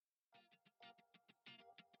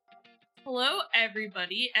Hello,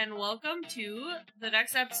 everybody, and welcome to the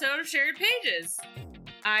next episode of Shared Pages.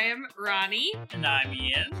 I am Ronnie, And I'm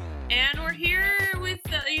Ian. and we're here with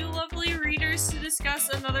you lovely readers to discuss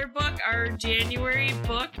another book, our January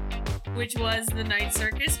book, which was The Night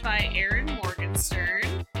Circus by Erin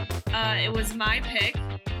Morgenstern. It was my pick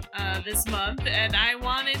this month, and I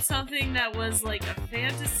wanted something that was like a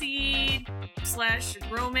fantasy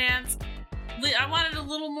 / romance. I wanted a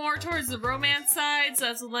little more towards the romance side, so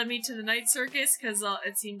that's what led me to The Night Circus, because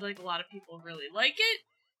it seemed like a lot of people really like it.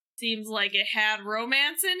 Seems like it had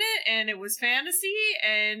romance in it, and it was fantasy,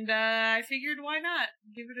 and I figured why not?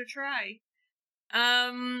 Give it a try.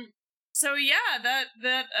 So yeah, that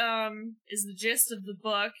is the gist of the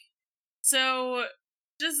book. So,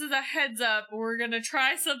 just as a heads up, we're gonna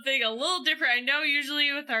try something a little different. I know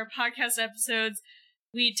usually with our podcast episodes,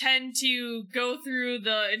 we tend to go through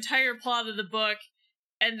the entire plot of the book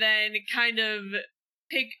and then kind of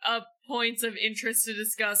pick up points of interest to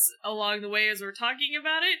discuss along the way as we're talking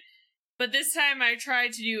about it. But this time I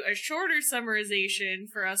tried to do a shorter summarization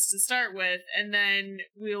for us to start with, and then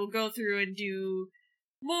we'll go through and do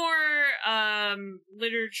more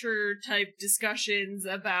literature type discussions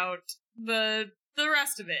about the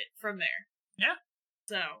rest of it from there. Yeah.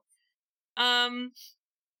 So,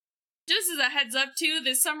 just as a heads up too,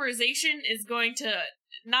 this summarization is going to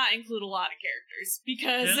not include a lot of characters,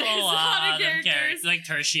 because There's a lot of characters, like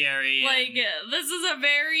tertiary. This is a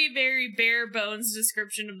very, very bare bones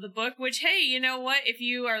description of the book, which, hey, you know what? If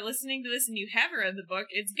you are listening to this and you haven't read the book,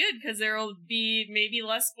 it's good, because there will be maybe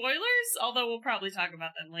less spoilers, although we'll probably talk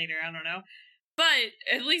about them later, I don't know. But,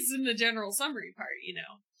 at least in the general summary part, you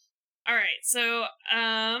know. Alright, so,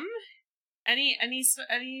 any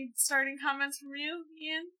starting comments from you,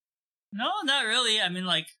 Ian? No, not really. I mean,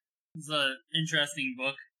 like, it's an interesting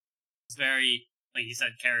book. It's very, like you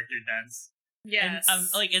said, character dense. Yes. And,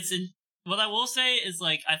 what I will say is,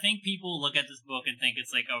 like, I think people look at this book and think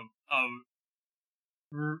it's like a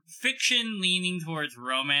fiction leaning towards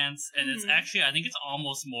romance, and it's actually, I think it's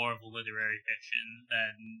almost more of a literary fiction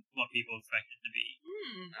than what people expect it to be.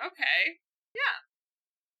 Okay. Yeah.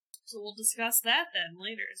 So we'll discuss that then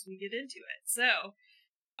later as we get into it. So,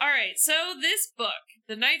 alright, so this book,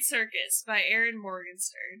 The Night Circus by Erin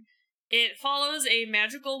Morgenstern, it follows a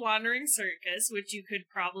magical wandering circus, which you could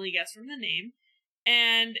probably guess from the name,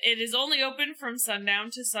 and it is only open from sundown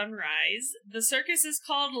to sunrise. The circus is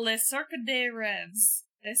called Le Cirque des Rêves.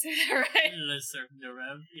 Did I say that right? Le Cirque des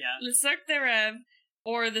Rêves, yeah. Le Cirque des Rêves,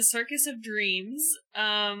 or the Circus of Dreams.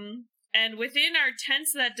 And within are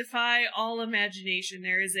tents that defy all imagination.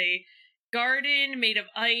 There is a garden made of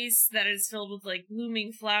ice that is filled with, like,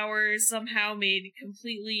 blooming flowers, somehow made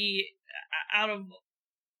completely out of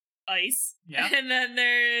ice. Yeah. And then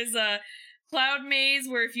there is a cloud maze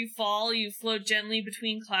where if you fall, you float gently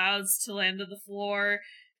between clouds to land on the floor.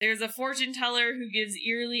 There's a fortune teller who gives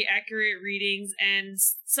eerily accurate readings, and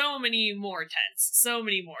so many more tents. So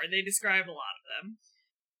many more. They describe a lot of them.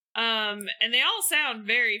 And they all sound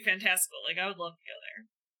very fantastical. Like, I would love to go there.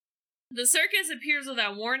 The circus appears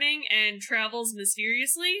without warning and travels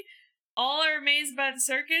mysteriously. All are amazed by the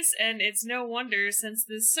circus, and it's no wonder, since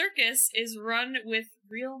this circus is run with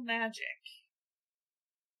real magic.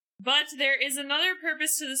 But there is another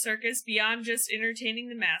purpose to the circus beyond just entertaining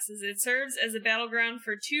the masses. It serves as a battleground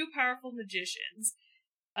for two powerful magicians.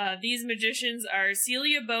 These magicians are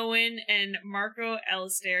Celia Bowen and Marco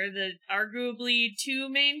Alistair, the arguably two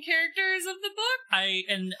main characters of the book. I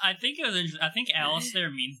think Alistair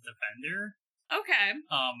means defender. Okay.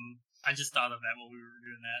 I just thought of that while we were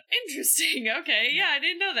doing that. Interesting. Okay, yeah, I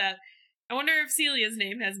didn't know that. I wonder if Celia's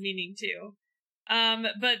name has meaning too.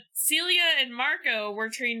 But Celia and Marco were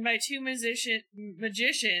trained by two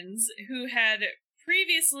magicians who had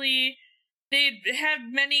previously. They'd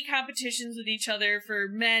had many competitions with each other for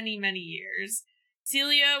many, many years.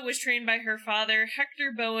 Celia was trained by her father,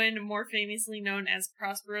 Hector Bowen, more famously known as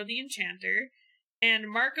Prospero the Enchanter,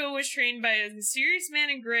 and Marco was trained by a mysterious man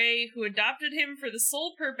in gray who adopted him for the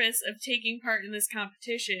sole purpose of taking part in this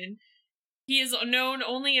competition. He is known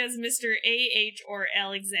only as Mr. A.H. or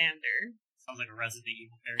Alexander. Sounds like a Resident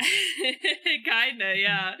Evil character. Kinda,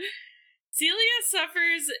 yeah. Celia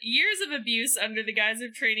suffers years of abuse under the guise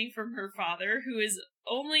of training from her father, who is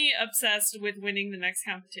only obsessed with winning the next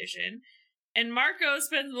competition. And Marco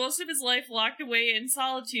spends most of his life locked away in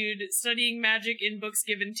solitude, studying magic in books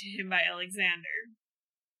given to him by Alexander.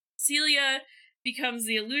 Celia becomes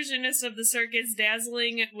the illusionist of the circus,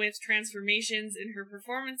 dazzling with transformations in her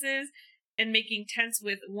performances and making tents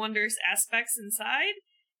with wondrous aspects inside.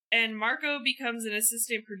 And Marco becomes an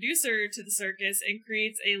assistant producer to the circus and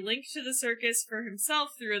creates a link to the circus for himself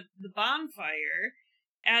through the bonfire.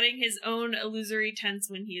 adding his own illusory tents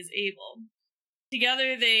when he is able.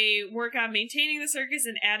 Together, they work on maintaining the circus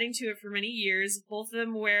and adding to it for many years, both of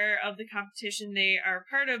them aware of the competition they are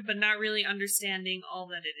part of, but not really understanding all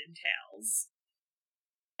that it entails.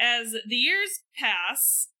 As the years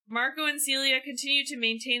pass, Marco and Celia continue to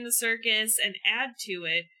maintain the circus and add to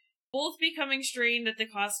it, both becoming strained at the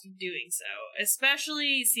cost of doing so,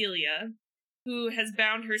 especially Celia, who has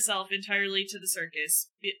bound herself entirely to the circus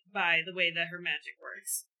by the way that her magic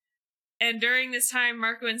works. And during this time,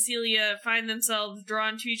 Marco and Celia find themselves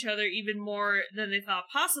drawn to each other even more than they thought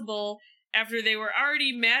possible after they were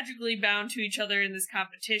already magically bound to each other in this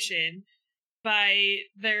competition by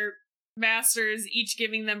their masters each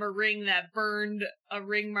giving them a ring that burned a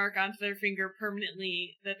ring mark onto their finger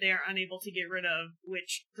permanently that they are unable to get rid of,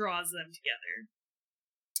 which draws them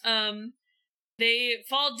together. They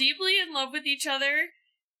fall deeply in love with each other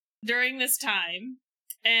during this time.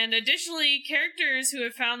 And additionally, characters who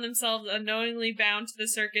have found themselves unknowingly bound to the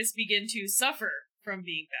circus begin to suffer from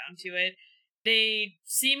being bound to it. They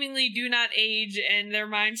seemingly do not age, and their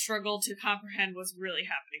minds struggle to comprehend what's really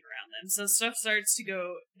happening around them. So stuff starts to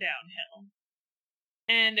go downhill.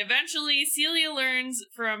 And eventually, Celia learns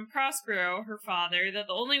from Prospero, her father, that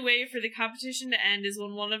the only way for the competition to end is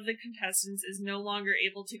when one of the contestants is no longer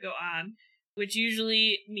able to go on, which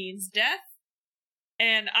usually means death.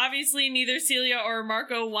 And obviously, neither Celia or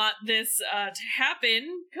Marco want this to happen,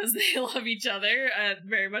 because they love each other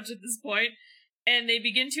very much at this point. And they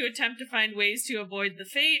begin to attempt to find ways to avoid the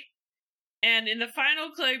fate. And in the final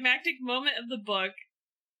climactic moment of the book,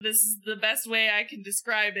 this is the best way I can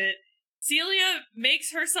describe it, Celia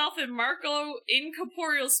makes herself and Marco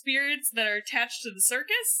incorporeal spirits that are attached to the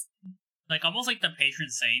circus. Like, almost like the patron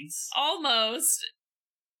saints. Almost.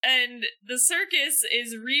 And the circus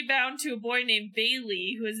is rebound to a boy named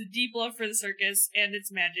Bailey, who has a deep love for the circus and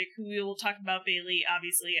its magic, who we will talk about Bailey,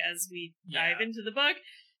 obviously, as we dive into the book.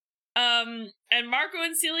 And Marco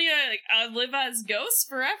and Celia live as ghosts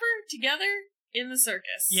forever together in the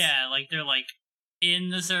circus. Yeah, like, they're, like, in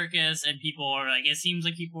the circus, and people are, like, it seems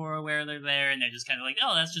like people are aware they're there, and they're just kind of like,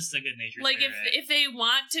 oh, that's just a good nature like, spirit. if they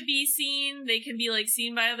want to be seen, they can be, like,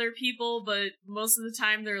 seen by other people, but most of the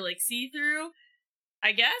time they're, like, see-through,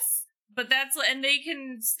 I guess. But and they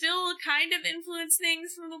can still kind of influence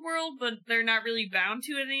things from the world, but they're not really bound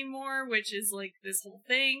to it anymore, which is, like, this whole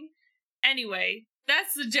thing. Anyway,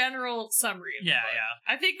 that's the general summary of the book.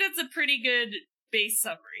 I think that's a pretty good base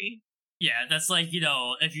summary. Yeah, that's like, you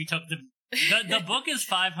know, if you took the book is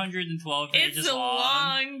 512 pages it's a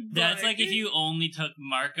long book. That's like if you only took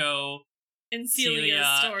Marco and Celia's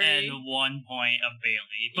story and 1 point of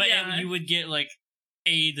Bailey. But you would get, like,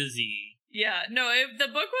 A to Z. Yeah, no, the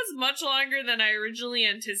book was much longer than I originally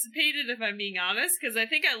anticipated, if I'm being honest, because I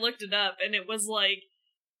think I looked it up, and it was like,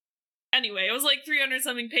 anyway, it was like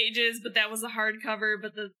 300-something pages, but that was the hardcover,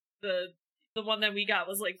 but the one that we got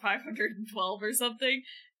was like 512 or something,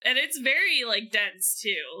 and it's very, like, dense,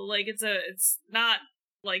 too. Like, it's not,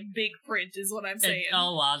 like, big print, is what I'm saying. It's a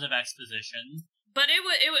lot of exposition. But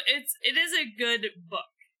it is a good book.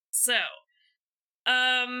 So,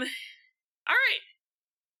 alright.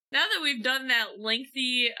 Now that we've done that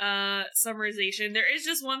lengthy summarization, there is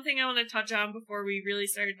just one thing I want to touch on before we really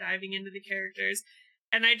start diving into the characters.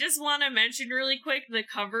 And I just want to mention really quick the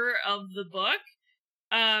cover of the book.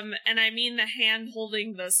 And I mean the hand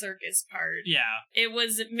holding the circus part. Yeah. It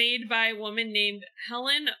was made by a woman named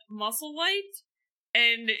Helen Musselwhite.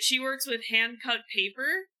 And she works with hand-cut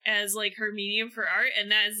paper as, like, her medium for art.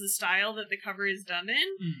 And that is the style that the cover is done in.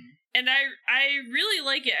 Mm-hmm. And I really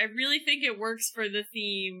like it. I really think it works for the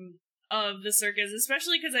theme of the circus,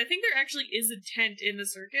 especially because I think there actually is a tent in the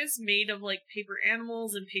circus made of, like, paper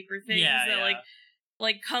animals and paper things that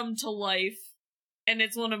like come to life. And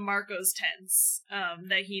it's one of Marco's tents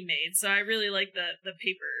that he made. So I really like the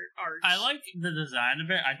paper art. I like the design of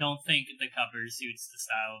it. I don't think the cover suits the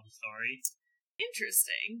style of the story.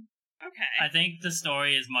 Interesting. Okay. I think the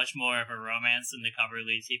story is much more of a romance than the cover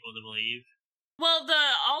leads people to believe. Well,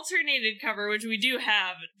 the alternated cover, which we do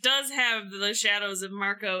have, does have the shadows of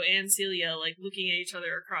Marco and Celia, like, looking at each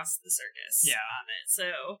other across the circus on it.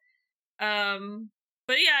 So,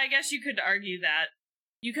 but yeah, I guess you could argue that.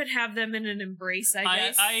 You could have them in an embrace, I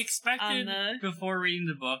guess. I expected, before reading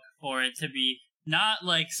the book, for it to be not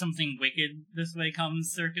like something wicked, this way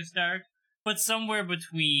comes Circus Dark, but somewhere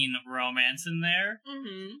between romance in there.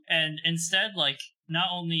 Mm-hmm. And instead, like, not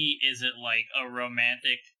only is it, like, a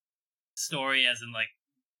romantic story as in like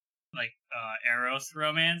Eros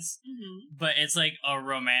romance, mm-hmm. but it's like a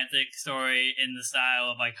romantic story in the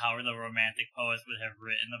style of like how the romantic poets would have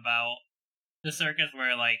written about the circus,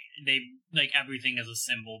 where like they like everything is a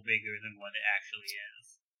symbol bigger than what it actually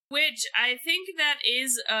is. Which I think that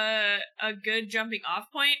is a good jumping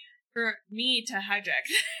off point for me to hijack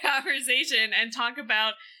the conversation and talk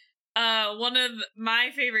about one of my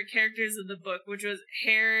favorite characters of the book, which was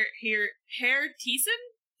Herr Thiessen?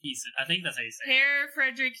 Thiessen. I think that's how you say it. Herr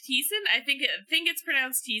Frederick Thiessen? I think it's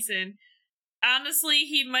pronounced Thiessen. Honestly,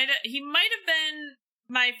 he might have been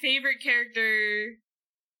my favorite character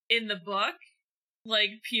in the book, like,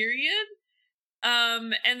 period.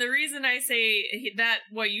 And the reason I say that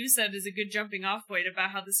what you said is a good jumping off point about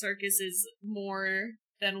how the circus is more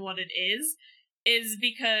than what it is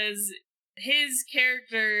because his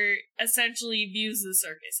character essentially views the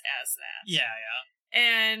circus as that. Yeah.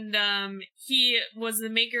 And he was the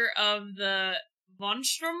maker of the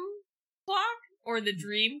Vonstrom clock or the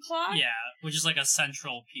Dream clock. Yeah, which is like a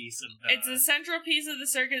central piece of the... It's a central piece of the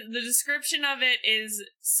circus. The description of it is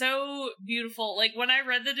so beautiful. Like, when I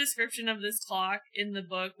read the description of this clock in the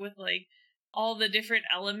book with, like, all the different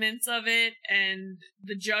elements of it and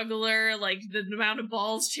the juggler, like, the amount of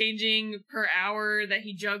balls changing per hour that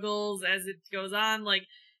he juggles as it goes on, like,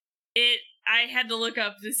 I had to look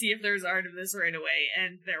up to see if there's art of this right away,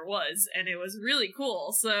 and there was, and it was really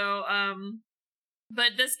cool. So,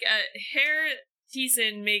 but this guy, Herr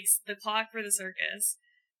Thiessen, makes the clock for the circus,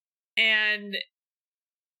 and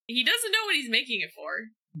he doesn't know what he's making it for.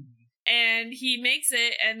 And he makes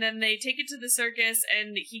it, and then they take it to the circus,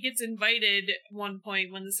 and he gets invited one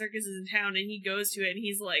point when the circus is in town, and he goes to it, and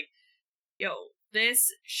he's like, yo,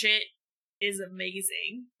 this shit is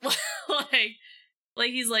amazing.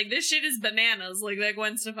 Like, he's like, this shit is bananas, like that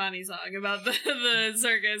Gwen Stefani song about the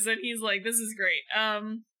circus, and he's like, this is great.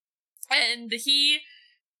 And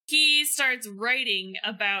he starts writing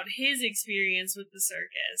about his experience with the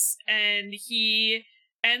circus, and he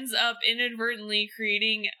ends up inadvertently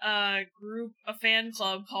creating a fan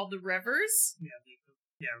club called the Revers.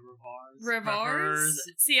 Revers.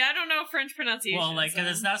 See, I don't know French pronunciation. Well, like, cause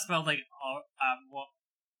it's not spelled like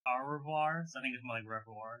au revoir, so I think it's more like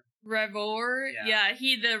revoir. Revor? Yeah,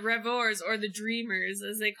 the Revors, or the Dreamers,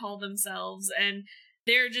 as they call themselves, and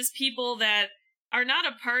they're just people that are not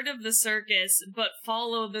a part of the circus, but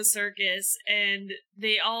follow the circus, and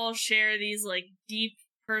they all share these, like, deep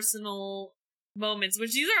personal moments,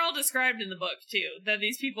 which these are all described in the book, too, that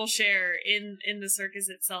these people share in the circus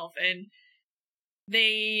itself, and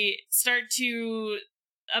they start to...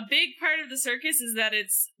 A big part of the circus is that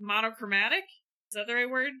it's monochromatic. Is that the right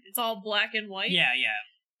word? It's all black and white? Yeah.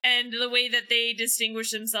 And the way that they distinguish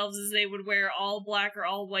themselves is they would wear all black or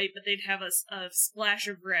all white, but they'd have a splash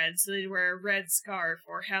of red. So they'd wear a red scarf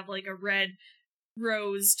or have like a red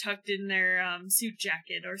rose tucked in their suit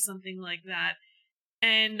jacket or something like that.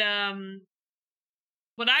 And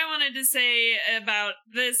what I wanted to say about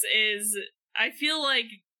this is I feel like,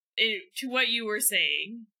 to what you were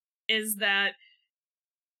saying, is that,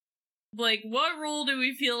 like, what role do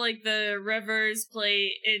we feel like the Revers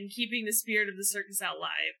play in keeping the spirit of the circus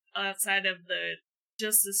alive, outside of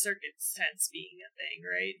just the circus tents being a thing,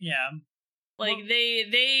 right? Yeah. Like, well,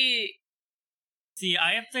 they... See,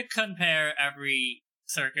 I have to compare every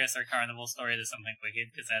circus or carnival story to something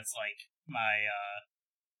wicked, because that's, like, my,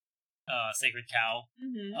 sacred cow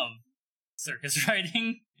of circus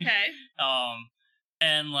writing. Okay.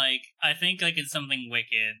 And, like, I think, like, in Something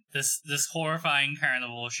Wicked, this horrifying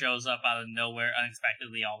carnival shows up out of nowhere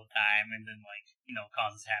unexpectedly all the time, and then, like, you know,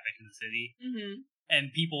 causes havoc in the city. Mm-hmm. And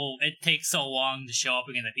it takes so long to show up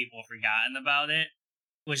again that people have forgotten about it,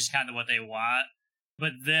 which is kind of what they want.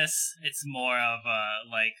 But this, it's more of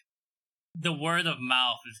like, the word of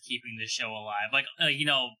mouth is keeping the show alive. Like, you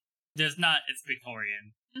know, it's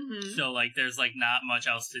Victorian. Mm-hmm. So, like, there's, like, not much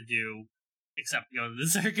else to do except go to the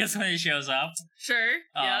circus when it shows up. Sure,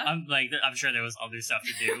 yeah. I'm sure there was other stuff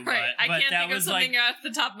to do. Right, but I can't think of something off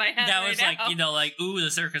the top of my head that right was now. like, you know, like, ooh,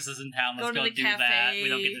 the circus is in town, let's go do cafe. that. We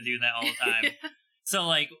don't get to do that all the time. Yeah. So,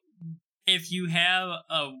 like, if you have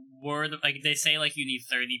a word, like, they say, like, you need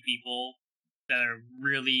 30 people that are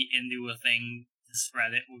really into a thing to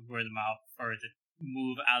spread it with word of mouth for it to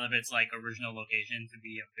move out of its, like, original location to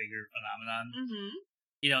be a bigger phenomenon. Mm-hmm.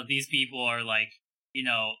 You know, these people are, like, you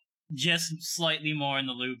know, just slightly more in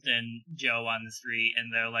the loop than Joe on the street, and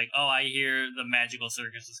they're like, oh, I hear the magical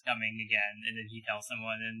circus is coming again, and then he tells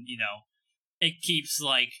someone, and, you know, it keeps,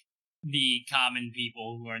 like, the common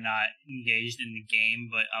people who are not engaged in the game,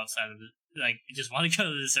 but outside of the, like, just want to go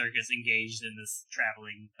to the circus, engaged in this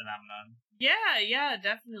traveling phenomenon. Yeah,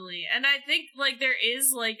 definitely. And I think, like, there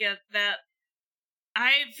is, like, that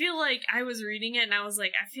I feel like I was reading it and I was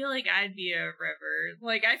like, I feel like I'd be a Rever.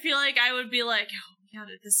 Like, I feel like I would be like, oh, my god,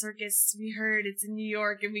 at the circus, we heard it's in New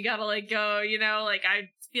York and we gotta like go, you know, like I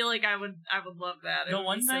feel like I would love that. The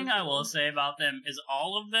one thing I will say about them is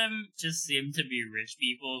all of them just seem to be rich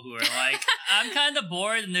people who are like, I'm kind of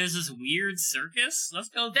bored and there's this weird circus. Let's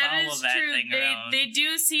go follow that thing around. They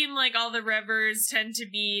do seem like all the revers tend to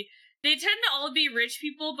all be rich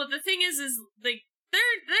people, but the thing is like,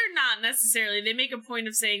 they're not necessarily. They make a point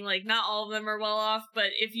of saying, like, not all of them are well off, but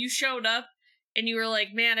if you showed up and you were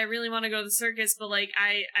like, man, I really want to go to the circus, but, like,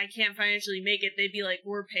 I can't financially make it, they'd be like,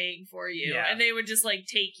 we're paying for you. Yeah. And they would just, like,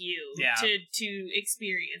 take you to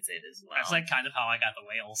experience it as well. That's, like, kind of how I got the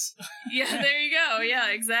whales. Yeah, there you go.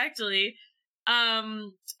 Yeah, exactly.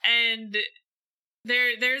 And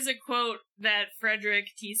there's a quote that Frederick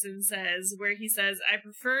Thiessen says where he says, I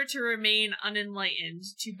prefer to remain unenlightened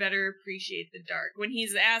to better appreciate the dark. When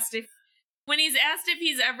he's asked if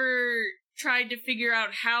he's ever tried to figure out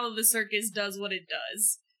how the circus does what it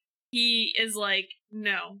does, he is like,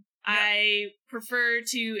 no, I prefer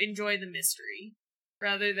to enjoy the mystery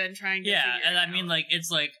rather than trying to figure it out. I mean, like,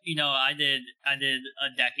 it's like, you know, I did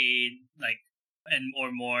a decade, like, and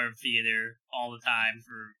or more of theater all the time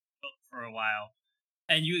for a while.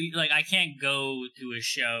 And you, like, I can't go to a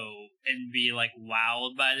show and be, like,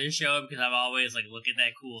 wowed by the show because I've always, like, look at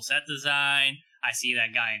that cool set design. I see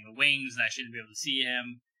that guy in the wings and I shouldn't be able to see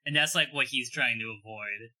him. And that's, like, what he's trying to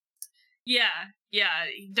avoid. Yeah,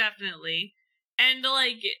 definitely. And,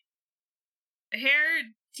 like,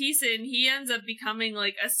 Herr Thiessen, he ends up becoming,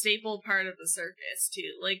 like, a staple part of the circus,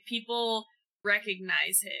 too. Like, people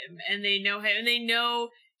recognize him and they know him and they know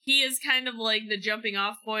he is kind of like the jumping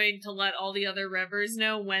off point to let all the other revers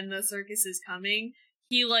know when the circus is coming.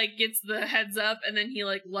 He like gets the heads up and then he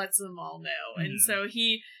like lets them all know. Mm. And so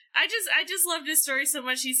I just loved his story so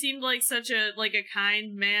much. He seemed like such a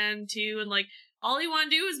kind man too. And like all he wanted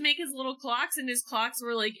to do was make his little clocks, and his clocks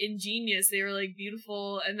were like ingenious. They were like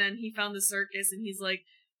beautiful. And then he found the circus and he's like,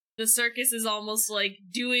 the circus is almost like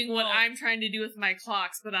doing what I'm trying to do with my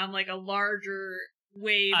clocks, but on like a larger,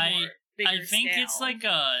 way more bigger think scale. It's like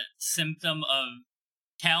a symptom of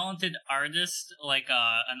talented artist, like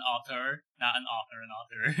an author,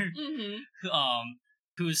 mm-hmm.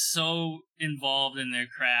 Who's so involved in their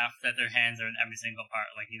craft that their hands are in every single part,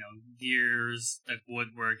 like, you know, gears, like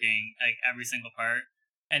woodworking, like every single part.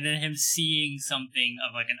 And then him seeing something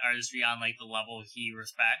of like an artistry on like the level he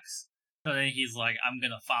respects. So then he's like, I'm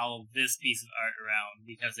gonna follow this piece of art around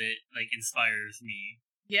because it like inspires me.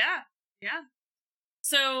 Yeah.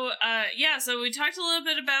 So, so we talked a little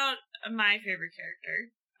bit about my favorite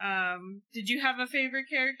character. Did you have a favorite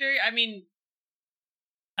character? I mean,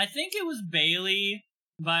 I think it was Bailey,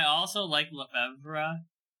 but I also like Lefebvre.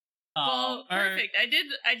 Well, perfect. I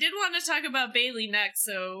did want to talk about Bailey next,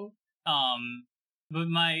 so. But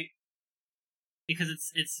because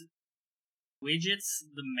it's Widget's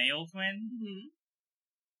the male twin. Mm-hmm.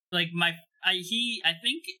 Like I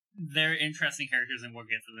think they're interesting characters, and we'll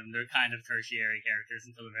get to them. They're kind of tertiary characters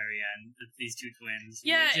until the very end. These two twins.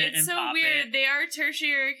 Yeah, Widget it's so Poppet. weird. They are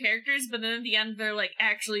tertiary characters, but then at the end, they're like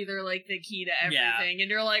the key to everything,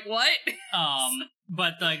 and you're like, what?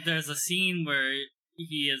 But like, there's a scene where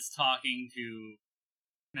he is talking to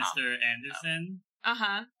Mr. Anderson.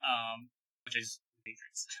 Which is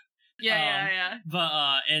Matrix. Yeah.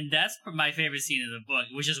 But and that's my favorite scene in the book,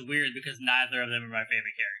 which is weird because neither of them are my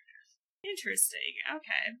favorite characters. Interesting.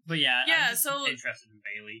 Okay. But yeah, I'm just so interested in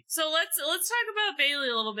Bailey. So let's talk about Bailey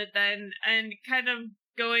a little bit then, and kind of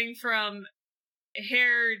going from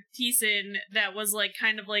Herr Thiessen, that was like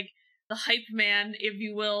kind of like the hype man, if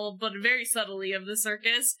you will, but very subtly of the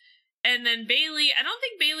circus. And then Bailey, I don't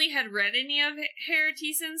think Bailey had read any of Herr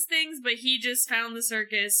Thiessen's things, but he just found the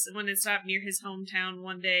circus when it stopped near his hometown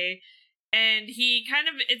one day. And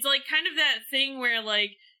it's like kind of that thing where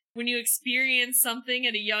like, when you experience something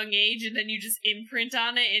at a young age and then you just imprint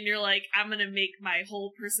on it and you're like, I'm gonna make my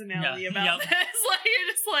whole personality about this. Like,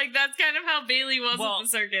 you're just like, that's kind of how Bailey was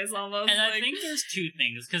with the circus almost. And I think there's two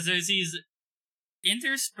things, because there's these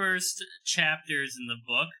interspersed chapters in the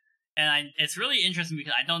book, and it's really interesting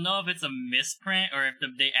because I don't know if it's a misprint or if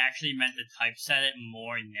they actually meant to typeset it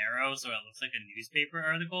more narrow so it looks like a newspaper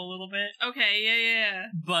article a little bit. Okay, yeah.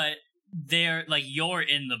 But they're like, you're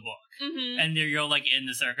in the book, mm-hmm. and you're like in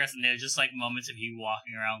the circus, and there's just like moments of you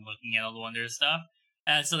walking around looking at all the wondrous stuff.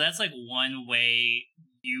 And so that's like one way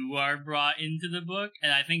you are brought into the book.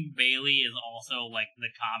 And I think Bailey is also like the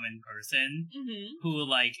common person, mm-hmm. who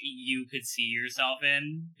like you could see yourself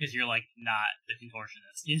in because you're like not the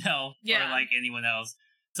contortionist, you know, or like anyone else.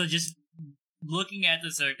 So just looking at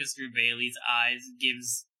the circus through Bailey's eyes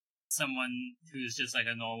gives someone who's just like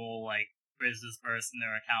a normal like business person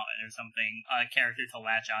or accountant or something, a character to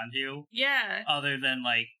latch onto. Yeah. Other than,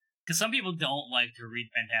 like, because some people don't like to read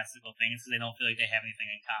fantastical things because they don't feel like they have anything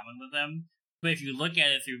in common with them. But if you look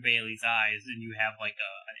at it through Bailey's eyes, then you have, like,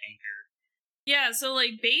 an anchor. Yeah, so,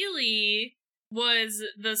 like, Bailey was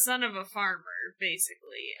the son of a farmer,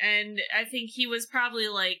 basically. And I think he was probably,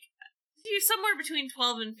 like, somewhere between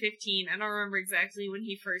 12 and 15. I don't remember exactly when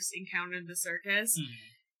he first encountered the circus. Mm-hmm.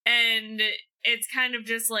 And it's kind of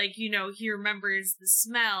just like, you know, he remembers the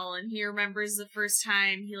smell, and he remembers the first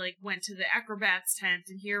time he, like, went to the acrobat's tent,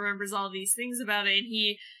 and he remembers all these things about it,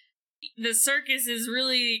 and the circus is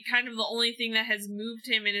really kind of the only thing that has moved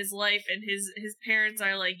him in his life, and his parents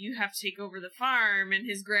are like, you have to take over the farm, and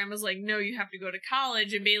his grandma's like, no, you have to go to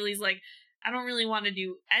college, and Bailey's like, I don't really want to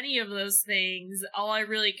do any of those things. All I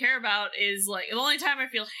really care about is, like, the only time I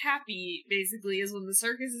feel happy, basically, is when the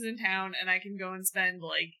circus is in town and I can go and spend,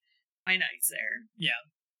 like, my nights there. Yeah.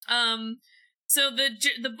 So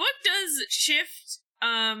the book does shift,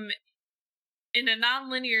 in a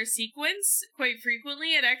non-linear sequence quite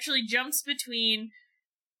frequently. It actually jumps between,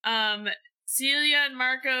 Celia and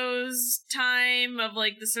Marco's time of,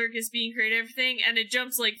 like, the circus being created, everything, and it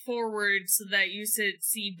jumps, like, forward so that you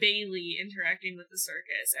see Bailey interacting with the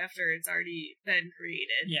circus after it's already been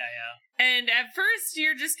created. Yeah. And at first,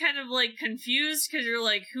 you're just kind of, like, confused, because you're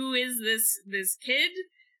like, who is this kid?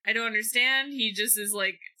 I don't understand. He just is,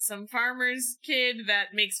 like, some farmer's kid that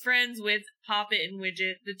makes friends with Poppet and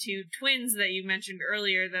Widget, the two twins that you mentioned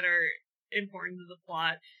earlier that are important to the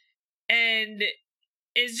plot. And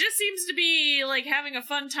it just seems to be, like, having a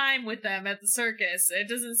fun time with them at the circus. It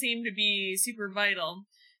doesn't seem to be super vital.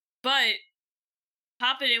 But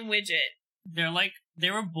Poppet and Widget, they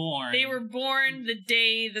were born. They were born the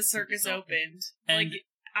day the circus opened. And like,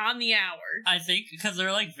 on the hour. I think because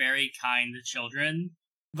they're, like, very kind children.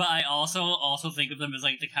 But I also think of them as,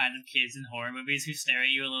 like, the kind of kids in horror movies who stare at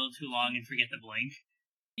you a little too long and forget to blink.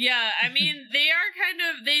 Yeah, I mean, they are kind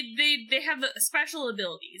of, they have special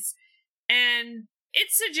abilities. And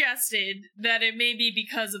it's suggested that it may be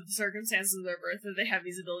because of the circumstances of their birth that they have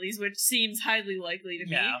these abilities, which seems highly likely to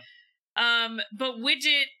me. But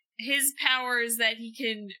Widget, his power is that he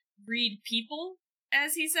can read people,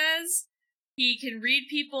 as he says. He can read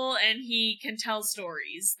people and he can tell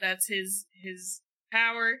stories. That's his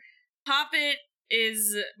power. Poppet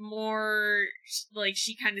is more like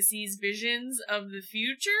she kind of sees visions of the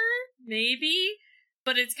future, maybe,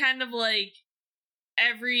 but it's kind of like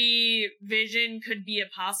every vision could be a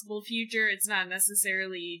possible future. It's not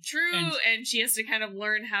necessarily true, and she has to kind of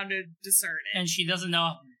learn how to discern it. And she doesn't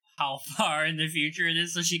know how far in the future it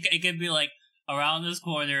is, so it could be like, around this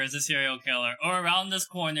corner is a serial killer, or around this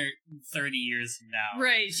corner 30 years from now.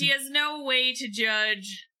 Right, she has no way to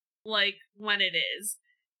judge, like, when it is.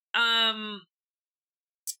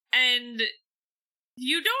 And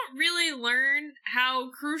you don't really learn how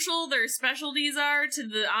crucial their specialties are to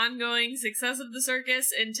the ongoing success of the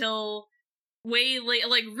circus until way late,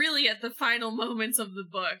 like, really at the final moments of the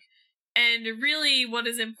book. And really what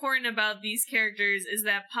is important about these characters is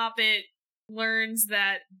that Poppet learns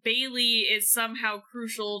that Bailey is somehow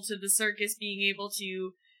crucial to the circus being able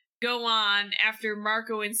to go on after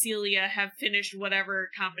Marco and Celia have finished whatever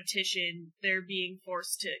competition they're being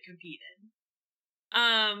forced to compete in.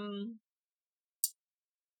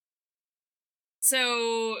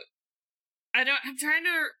 So I'm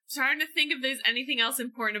trying to think if there's anything else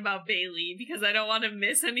important about Bailey, because I don't want to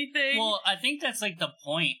miss anything. Well, I think that's, like, the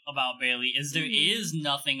point about Bailey, is there is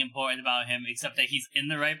nothing important about him except that he's in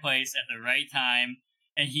the right place at the right time,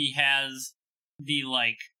 and he has the,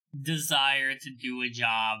 like, desire to do a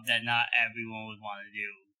job that not everyone would want to do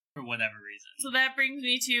for whatever reason. So that brings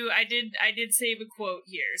me to, I did save a quote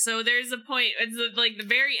here. So there's a point, it's like the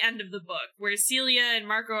very end of the book, where Celia and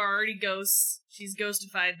Marco are already ghosts. She's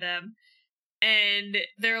ghostified them. And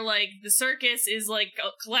they're like, the circus is, like,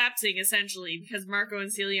 collapsing, essentially, because Marco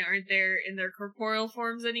and Celia aren't there in their corporeal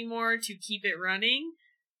forms anymore to keep it running.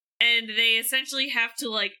 And they essentially have to,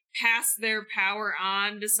 like, pass their power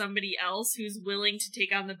on to somebody else who's willing to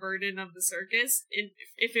take on the burden of the circus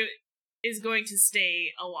if it is going to stay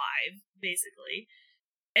alive, basically.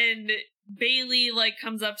 And Bailey, like,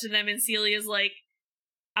 comes up to them, and Celia's like,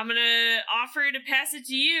 I'm gonna offer to pass it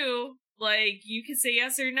to you. Like, you can say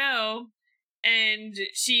yes or no. And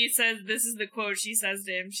she says, this is the quote she says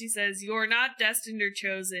to him. She says, "You're not destined or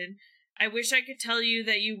chosen. I wish I could tell you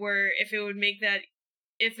that you were, if that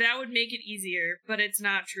would make it easier, but it's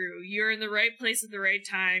not true. You're in the right place at the right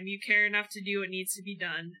time. You care enough to do what needs to be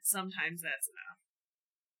done. Sometimes that's enough."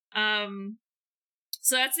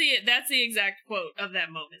 So that's the exact quote of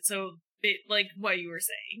that moment. So, like what you were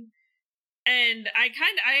saying. And I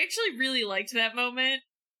actually really liked that moment.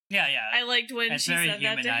 Yeah. I liked when she said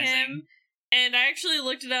that to him. And I actually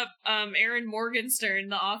looked it up. Erin Morgenstern,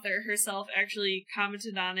 the author herself, actually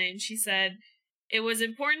commented on it, and she said, "It was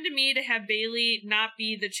important to me to have Bailey not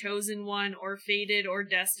be the chosen one or fated or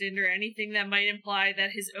destined or anything that might imply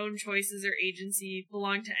that his own choices or agency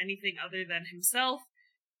belong to anything other than himself.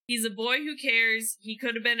 He's a boy who cares. He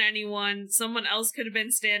could have been anyone. Someone else could have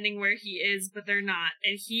been standing where he is, but they're not.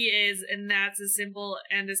 And he is, and that's as simple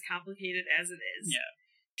and as complicated as it is." Yeah.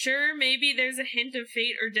 Sure, maybe there's a hint of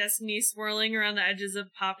fate or destiny swirling around the edges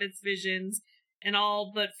of Poppet's visions and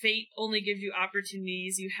all, but fate only gives you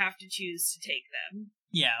opportunities. You have to choose to take them.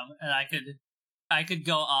 Yeah, and I could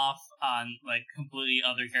go off on like completely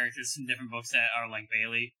other characters in different books that are like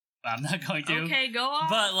Bailey, but I'm not going to. Okay, go off.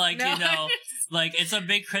 But like, no. You know, like it's a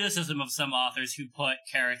big criticism of some authors who put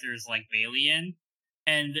characters like Bailey in,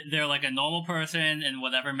 and they're like a normal person in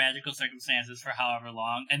whatever magical circumstances for however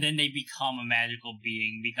long, and then they become a magical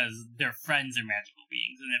being because their friends are magical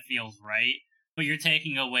beings, and it feels right. But you're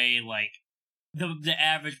taking away like the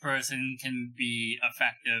average person can be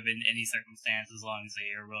effective in any circumstance as long as they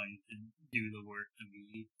are willing to do the work to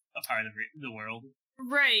be a part of the world.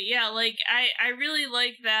 Right, yeah, like, I really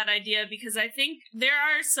like that idea because I think there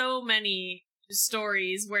are so many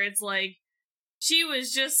stories where it's like, she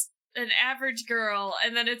was just an average girl,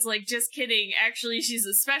 and then it's like, just kidding, actually she's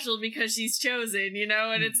a special because she's chosen, you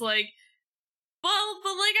know, and it's like, well,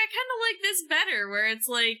 but like, I kind of like this better, where it's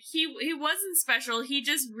like, he wasn't special, he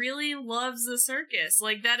just really loves the circus,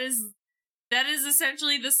 like, that is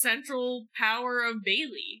essentially the central power of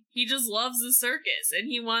Bailey. He just loves the circus, and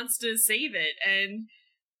he wants to save it, and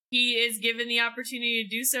he is given the opportunity to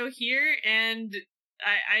do so here, and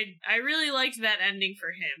I really liked that ending for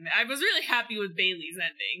him. I was really happy with Bailey's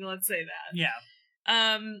ending, let's say that. Yeah.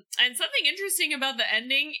 And something interesting about the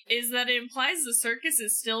ending is that it implies the circus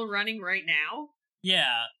is still running right now.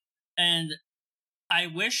 Yeah, and I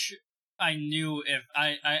wish I knew if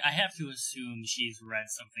I have to assume she's read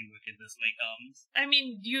Something Wicked This Way Comes. I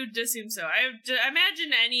mean, you'd assume so. I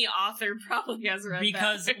imagine any author probably has read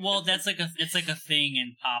because, that. Well, it's like a thing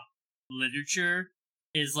in pop literature,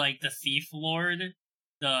 is like the Thief Lord,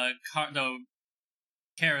 the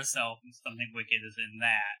carousel from Something Wicked is in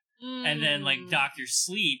that. And then, like, Dr.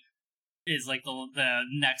 Sleep is, like, the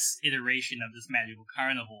next iteration of this magical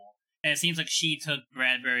carnival. And it seems like she took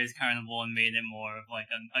Bradbury's carnival and made it more of, like,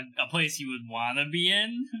 a place you would want to be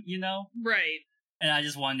in, you know? Right. And I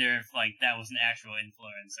just wonder if, like, that was an actual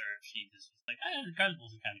influence, or if she just was like, the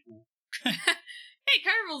carnivals are kind of cool. Hey,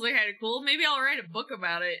 carnivals are kind of cool. Maybe I'll write a book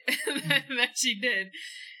about it. And that she did.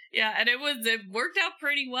 Yeah, and it worked out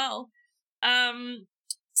pretty well.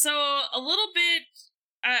 So a little bit,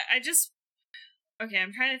 okay,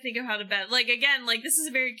 I'm trying to think of how to bet. Like, again, like, this is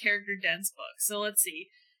a very character-dense book, so let's see.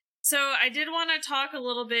 So I did want to talk a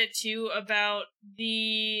little bit, too, about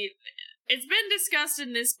it's been discussed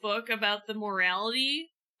in this book about the morality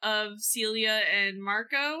of Celia and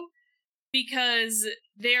Marco, because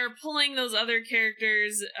they're pulling those other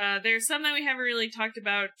characters. There's some that we haven't really talked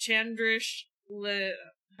about. Chandrish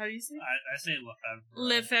how do you say it? I say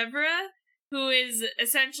Lefebvre, who is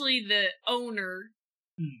essentially the owner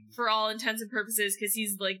for all intents and purposes, because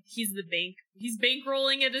he's the bank. He's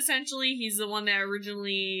bankrolling it, essentially. He's the one that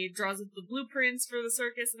originally draws up the blueprints for the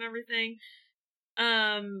circus and everything.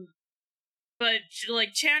 But,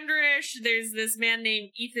 like, Chandrish, there's this man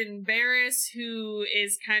named Ethan Barris, who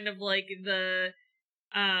is kind of like the,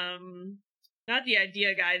 not the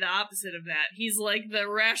idea guy, the opposite of that. He's like the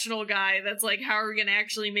rational guy that's like, how are we gonna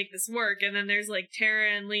actually make this work? And then there's like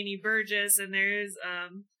Tara and Lainey Burgess, and there's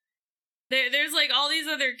there's like all these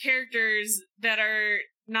other characters that are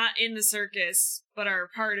not in the circus, but are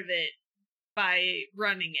part of it by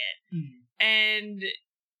running it. And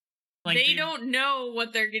like they don't know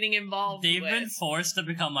what they're getting involved with. They've been forced to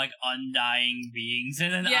become like undying beings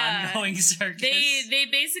in an ongoing circus. They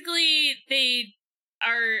basically,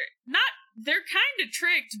 are not, they're kind of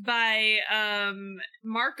tricked by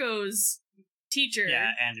Marco's teacher.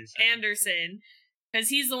 Yeah, Anderson. Because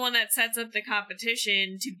he's the one that sets up the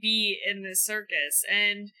competition to be in this circus.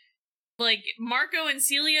 And, like, Marco and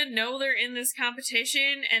Celia know they're in this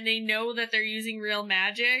competition, and they know that they're using real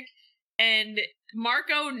magic. And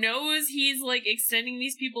Marco knows he's, like, extending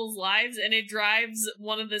these people's lives, and it drives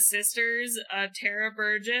one of the sisters, Tara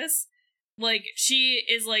Burgess. Like, she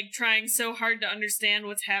is, like, trying so hard to understand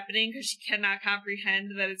what's happening because she cannot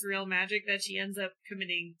comprehend that it's real magic, that she ends up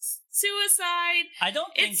committing suicide. I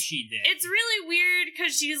don't think she did. It's really weird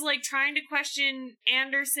because she's, like, trying to question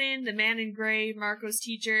Anderson, the man in gray, Marco's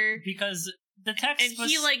teacher. Because the text and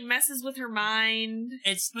he like messes with her mind.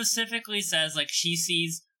 It specifically says like she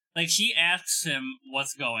sees, like she asks him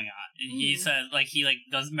what's going on, and he says like he like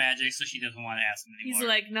does magic, so she doesn't want to ask him anymore. He's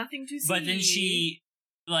like, nothing to see. But then she,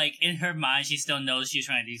 like in her mind, she still knows she's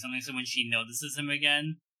trying to do something. So when she notices him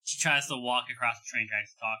again, she tries to walk across the train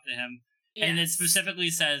tracks to talk to him. Yes. And it specifically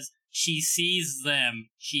says she sees them,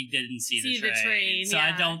 she didn't see the train. So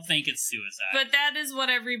I don't think it's suicide. But that is what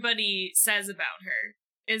everybody says about her,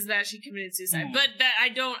 is that she committed suicide. But that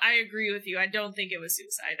I agree with you. I don't think it was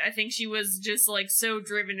suicide. I think she was just like so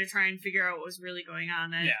driven to try and figure out what was really going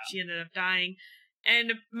on that she ended up dying.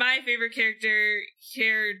 And my favorite character,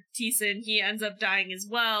 Thiessen, he ends up dying as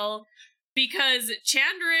well. Because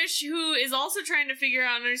Chandrish, who is also trying to figure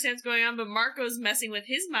out and understand what's going on, but Marco's messing with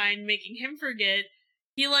his mind, making him forget.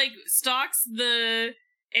 He, like, stalks the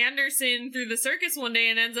Anderson through the circus one day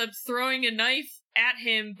and ends up throwing a knife at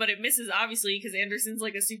him, but it misses, obviously, because Anderson's,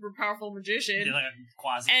 like, a super powerful magician. Like a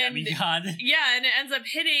quasi-demigod. Yeah, and it ends up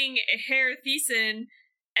hitting Herr Thiessen,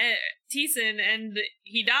 and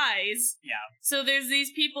he dies. Yeah. So there's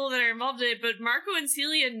these people that are involved in it, but Marco and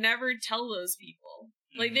Celia never tell those people.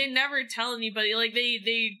 Like, they never tell anybody. Like,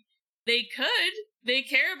 they could. They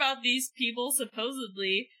care about these people,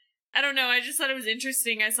 supposedly. I don't know, I just thought it was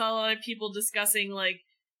interesting. I saw a lot of people discussing, like,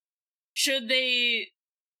 should they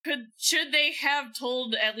have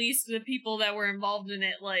told at least the people that were involved in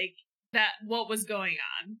it, like, that what was going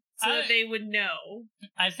on, so that they would know.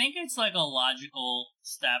 I think it's, like, a logical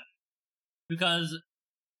step, because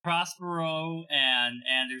Prospero and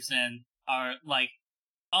Anderson are, like,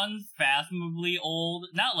 unfathomably old.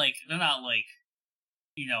 They're not like,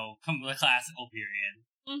 you know, the classical period.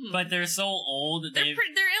 But they're so old that they're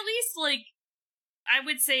at least like, I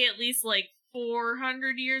would say at least like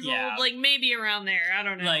 400 years old, like maybe around there. I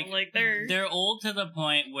don't know. Like they're old to the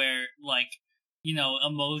point where, like, you know,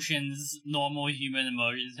 normal human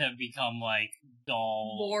emotions have become like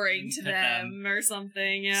dull, boring to them or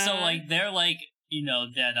something. Yeah. So like they're like, you know,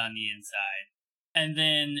 dead on the inside, and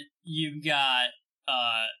then you've got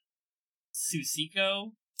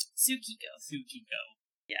Tsukiko,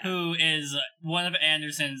 who is one of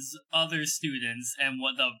Anderson's other students and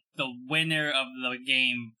what the winner of the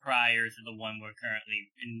game prior to the one we're currently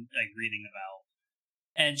reading about.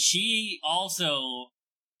 And she also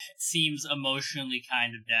seems emotionally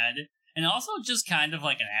kind of dead, and also just kind of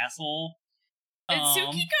like an asshole. And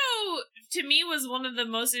Tsukiko, to me, was one of the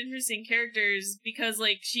most interesting characters because,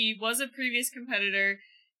 like, she was a previous competitor.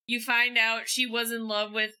 You find out she was in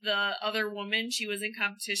love with the other woman she was in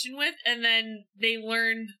competition with, and then they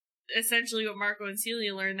learned essentially what Marco and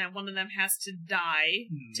Celia learned, that one of them has to die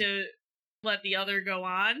to let the other go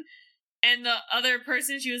on. And the other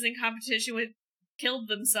person she was in competition with killed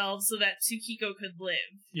themselves so that Tsukiko could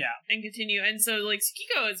live. Yeah. And continue. And so, like,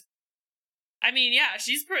 Tsukiko is, I mean, yeah,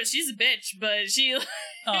 she's a bitch, but she...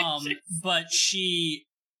 but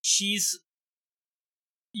she's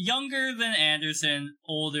younger than Anderson,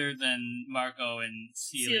 older than Marco and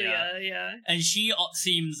Celia. Yeah. And she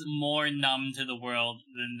seems more numb to the world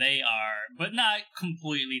than they are, but not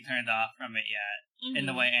completely turned off from it yet, in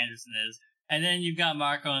the way Anderson is. And then you've got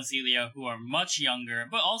Marco and Celia, who are much younger,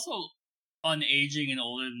 but also unaging and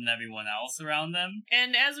older than everyone else around them.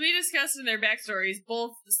 And as we discussed in their backstories,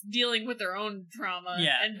 both dealing with their own trauma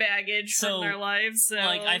and baggage from their lives. So,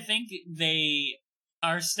 like, I think they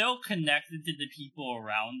are still connected to the people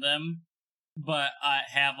around them, but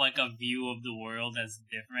have, like, a view of the world that's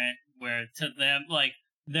different, where to them, like,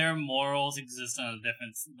 their morals exist on a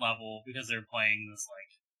different level because they're playing this,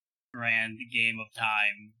 like, grand game of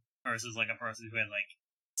time versus, like, a person who had, like,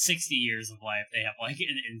 60 years of life. They have, like,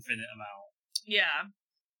 an infinite amount. Yeah.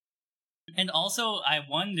 And also, I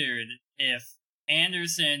wondered if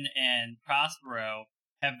Anderson and Prospero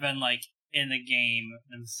have been, like, in the game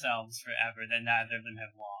themselves forever, that neither of them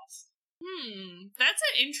have lost. That's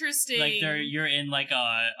an interesting... Like, you're in, like,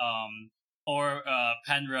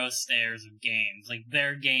 Penrose Stairs of games. Like,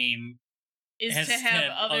 their game is to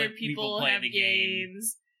have other people play have the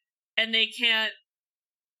games, and they can't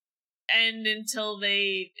end until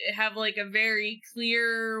they have, like, a very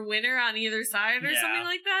clear winner on either side or something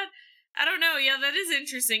like that. I don't know. Yeah, that is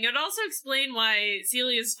interesting. It would also explain why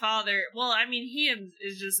Celia's father... Well, I mean, he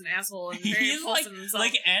is just an asshole and very impulsive himself.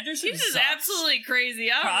 Like, Anderson He's just absolutely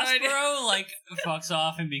crazy. Prospero, like, fucks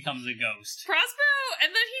off and becomes a ghost. Prospero,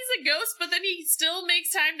 and then he's a ghost, but then he still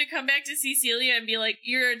makes time to come back to see Celia and be like,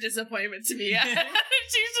 you're a disappointment to me. And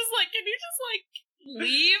she's just like, can you just, like,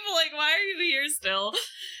 leave? Like, why are you here still?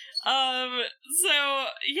 So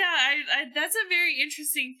yeah, I that's a very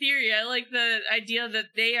interesting theory. I like the idea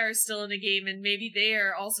that they are still in the game and maybe they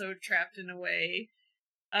are also trapped in a way.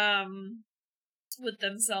 with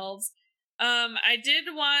themselves. You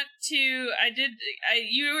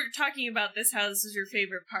were talking about this, how this is your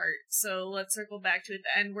favorite part, so let's circle back to at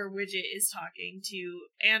the end where Widget is talking to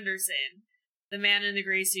Anderson, the man in the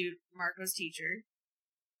gray suit, Marco's teacher.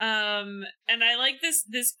 And I like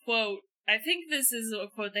this quote. I think this is a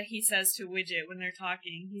quote that he says to Widget when they're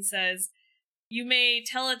talking. He says, "You may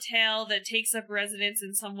tell a tale that takes up residence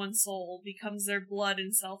in someone's soul, becomes their blood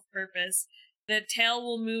and self-purpose. That tale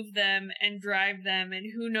will move them and drive them,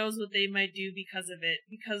 and who knows what they might do because of it,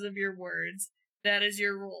 because of your words. That is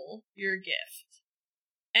your role, your gift."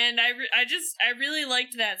 And I really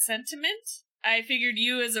liked that sentiment. I figured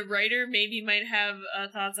you as a writer maybe might have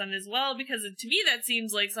thoughts on it as well, because to me that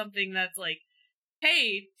seems like something that's like,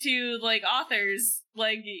 hey, to like authors,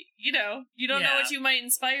 like, you know, you don't know what you might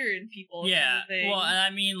inspire in people. Yeah. Kind of thing. Well, and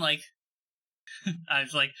I mean, like, I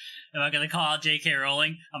was like, am I going to call out J.K.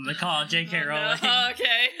 Rowling? I'm going to call out J.K. Rowling. No.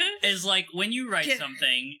 Okay. Is like, when you write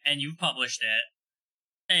something and you've published it,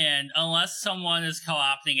 and unless someone is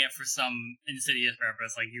co-opting it for some insidious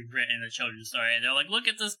purpose, like you've written a children's story, and they're like, look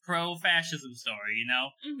at this pro-fascism story, you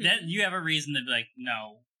know? Mm-hmm. That you have a reason to be like,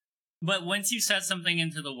 no. But once you set something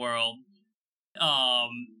into the world,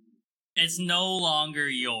 it's no longer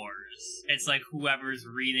yours. It's like whoever's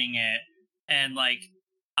reading it. And like,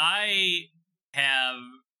 I have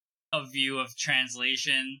a view of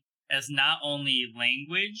translation as not only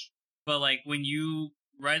language, but like when you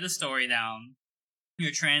write a story down,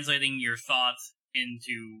 you're translating your thoughts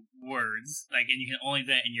into words, like, and you can only do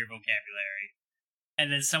that in your vocabulary.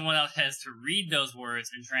 And then someone else has to read those words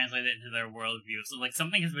and translate it into their worldview. So like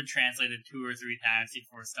something has been translated 2 or 3 times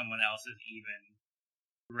before someone else has even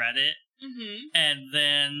read it. Mm-hmm. And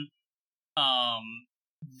then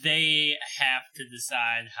they have to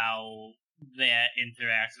decide how that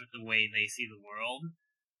interacts with the way they see the world.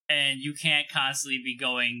 And you can't constantly be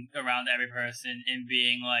going around every person and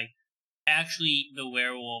being like, actually, the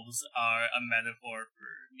werewolves are a metaphor for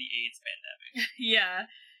the AIDS pandemic.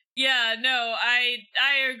 Yeah, no, I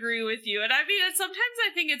agree with you. And I mean, sometimes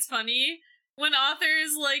I think it's funny when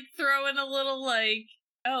authors, like, throw in a little, like,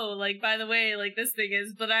 oh, like, by the way, like, this thing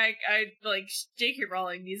is, but I like, J.K.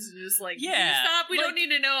 Rowling needs to just, like, stop, we don't need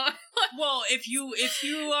to know. Well, if you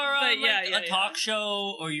are on, a talk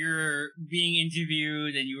show, or you're being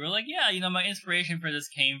interviewed, and you were like, yeah, you know, my inspiration for this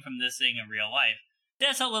came from this thing in real life,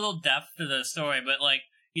 that's a little depth to the story, but, like,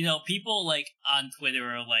 you know, people, like, on Twitter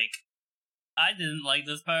are like, I didn't like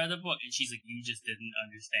this part of the book, and she's like, you just didn't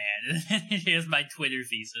understand. Here's my Twitter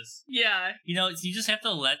thesis. Yeah. You know, you just have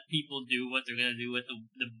to let people do what they're gonna do with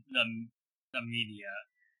the media.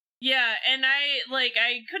 Yeah, and I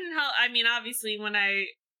couldn't help, I mean, obviously, when I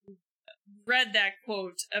read that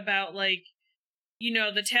quote about, like, you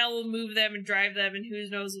know, the tale will move them and drive them, and who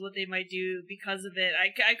knows what they might do because of it,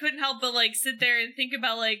 I couldn't help but, like, sit there and think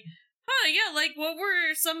about, like, oh, yeah, like, what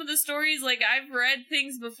were some of the stories, like, I've read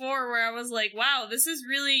things before where I was like, wow, this is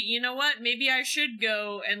really, you know what, maybe I should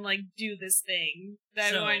go and, like, do this thing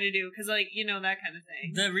that I'm going to do, because, like, you know, that kind of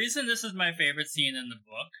thing. The reason this is my favorite scene in the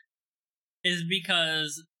book is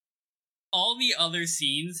because all the other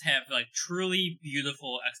scenes have, like, truly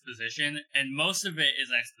beautiful exposition, and most of it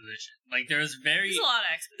is exposition. Like, there's a lot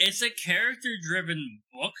of exposition. It's a character-driven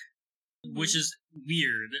book, which is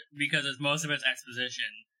weird, because most of it's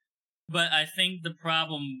exposition. But I think the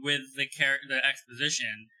problem with the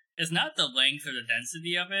exposition is not the length or the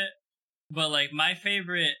density of it, but, like, my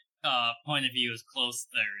favorite point of view is close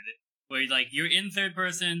third, where, like, you're in third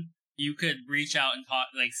person, you could reach out and talk,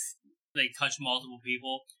 like touch multiple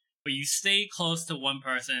people, but you stay close to one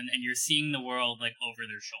person and you're seeing the world, like, over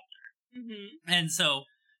their shoulder. Mm-hmm. And so,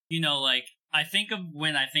 you know, like, I think of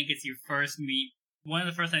when I think it's your first meet, one of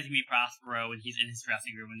the first times you meet Prospero when he's in his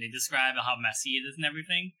dressing room, and they describe how messy it is and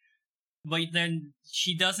everything. But then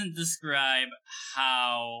she doesn't describe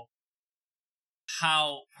how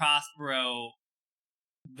Prospero,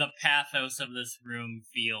 the pathos of this room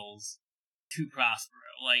feels to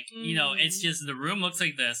Prospero. Like, you know, it's just the room looks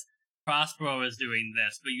like this, Prospero is doing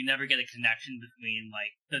this, but you never get a connection between,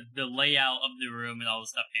 like, the layout of the room and all the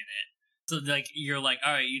stuff in it. So, like, you're like,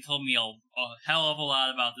 alright, you told me a hell of a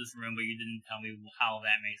lot about this room, but you didn't tell me how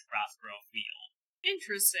that makes Prospero feel.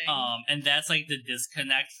 Interesting. And that's, like, the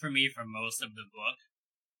disconnect for me for most of the book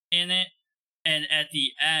in it. And at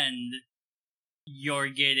the end, you're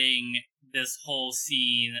getting this whole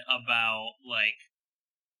scene about, like,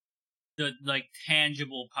 the, like,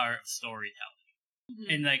 tangible part of storytelling.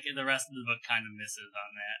 Mm-hmm. And, like, the rest of the book kind of misses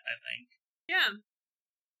on that, I think. Yeah.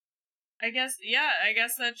 I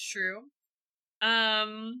guess that's true.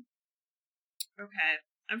 Okay.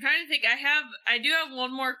 I'm trying to think. I do have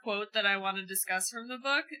one more quote that I want to discuss from the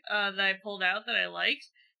book that I pulled out that I liked.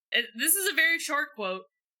 This is a very short quote.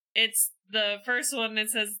 It's the first one. It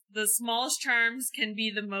says, "The smallest charms can be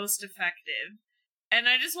the most effective." And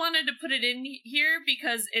I just wanted to put it in here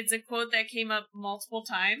because it's a quote that came up multiple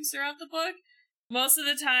times throughout the book. Most of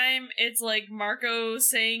the time, it's like Marco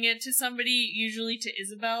saying it to somebody, usually to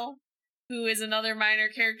Isabel, who is another minor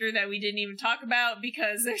character that we didn't even talk about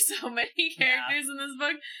because there's so many characters in this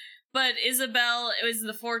book. But Isabel is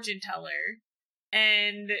the fortune teller.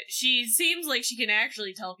 And she seems like she can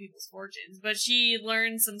actually tell people's fortunes, but she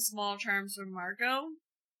learned some small charms from Marco.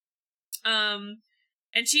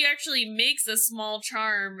 And she actually makes a small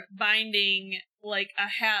charm binding, like,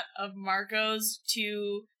 a hat of Marco's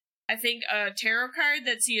to, I think, a tarot card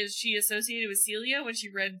that she associated with Celia when she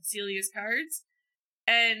read Celia's cards.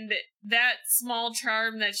 And that small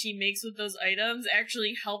charm that she makes with those items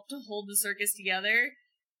actually helped to hold the circus together.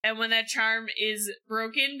 And when that charm is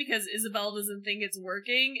broken because Isabel doesn't think it's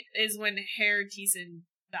working, is when Herr Thiessen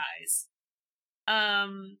dies.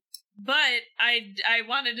 But I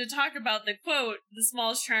wanted to talk about the quote, "The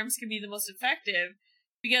smallest charms can be the most effective,"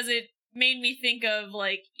 because it made me think of,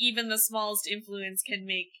 like, even the smallest influence can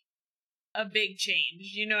make a big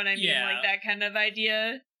change. You know what I mean? Yeah. Like, that kind of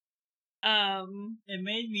idea. It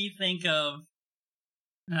made me think of,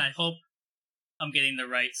 and I hope I'm getting the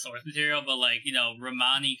right source material, but, like, you know,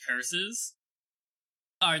 Romani curses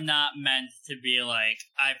are not meant to be like,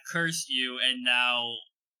 I've cursed you and now,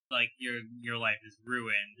 like, your life is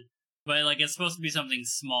ruined. But, like, it's supposed to be something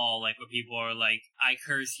small, like, where people are like, I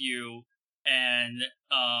curse you, and,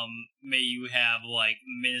 may you have, like,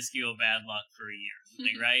 minuscule bad luck for a year or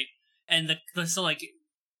something, right? And so, like,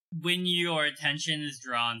 when your attention is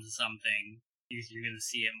drawn to something, you're gonna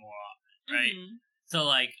see it more often, right? Mm-hmm. So,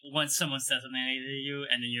 like, once someone says something to you,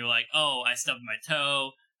 and then you're like, oh, I stubbed my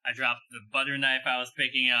toe, I dropped the butter knife I was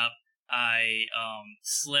picking up, I,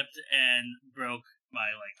 slipped and broke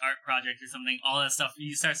my, like, art project or something, all that stuff,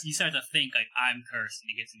 you start to think, like, I'm cursed, and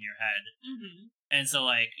it gets in your head. Mm-hmm. And so,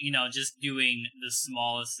 like, you know, just doing the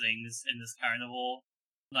smallest things in this carnival,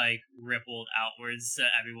 like, rippled outwards to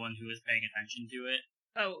everyone who was paying attention to it.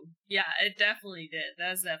 Oh, yeah, it definitely did.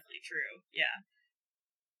 That's definitely true. Yeah.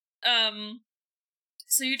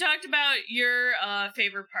 So you talked about your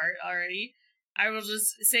favorite part already. I will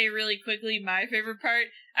just say really quickly my favorite part.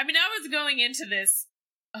 I mean, I was going into this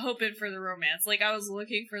hoping for the romance. Like, I was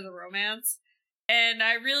looking for the romance. And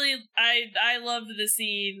I loved the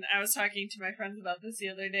scene. I was talking to my friends about this the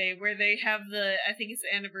other day, where they have I think it's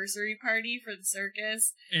the anniversary party for the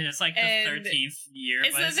circus. And it's like the 13th year.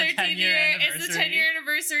 It's the 13th year. It's the 10-year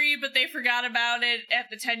anniversary, but they forgot about it at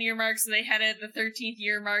the 10-year mark, so they had it at the 13th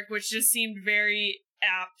year mark, which just seemed very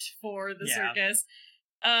apt for the circus.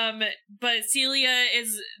 But Celia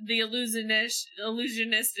is the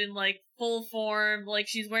illusionist in, like, full form. Like,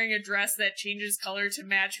 she's wearing a dress that changes color to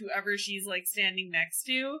match whoever she's, like, standing next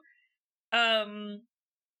to.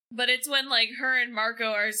 But it's when, like, her and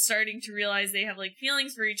Marco are starting to realize they have, like,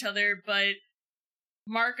 feelings for each other, but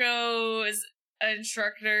Marco is an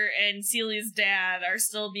instructor and Celia's dad are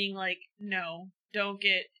still being like, no, don't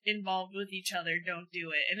get involved with each other, don't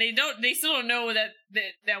do it. And they still don't know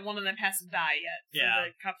that one of them has to die yet for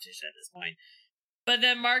the competition at this point. But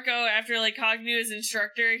then Marco, after, like, talking to his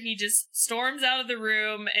instructor, he just storms out of the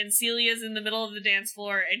room, and Celia's in the middle of the dance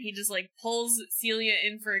floor, and he just, like, pulls Celia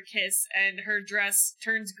in for a kiss, and her dress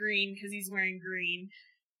turns green because he's wearing green.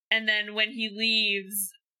 And then when he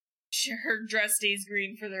leaves, her dress stays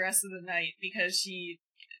green for the rest of the night because she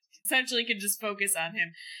essentially could just focus on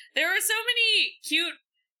him. There were so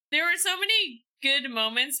many good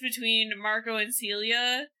moments between Marco and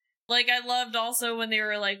Celia. Like, I loved also when they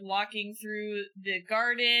were, like, walking through the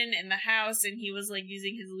garden and the house, and he was, like,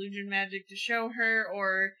 using his illusion magic to show her,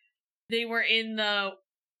 or they were in the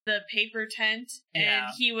paper tent, and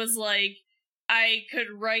he was like, I could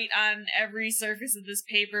write on every surface of this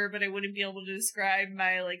paper, but I wouldn't be able to describe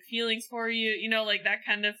my, like, feelings for you, you know, like, that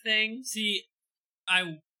kind of thing. See, I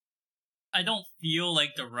don't feel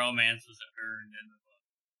like the romance was earned in the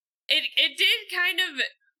book. It did kind of,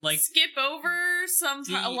 like, skip over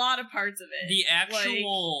a lot of parts of it. The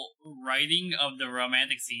actual writing of the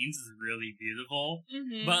romantic scenes is really beautiful,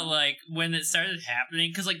 but, like, when it started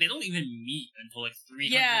happening, because, like, they don't even meet until, like,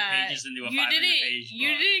 300 pages into a 500-page book.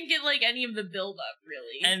 You didn't get, like, any of the build-up,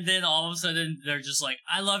 really. And then all of a sudden, they're just like,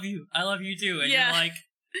 I love you too, and you're like,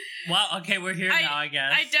 Well, okay, we're here now, I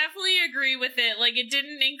guess. I definitely agree with it. Like, it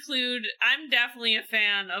didn't include... I'm definitely a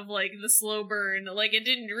fan of, like, the slow burn. Like, it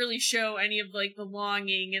didn't really show any of, like, the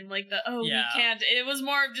longing and, like, we can't... It was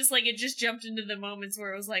more of just, like, it just jumped into the moments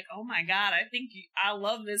where it was like, oh my god, I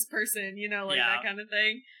love this person, you know, like, that kind of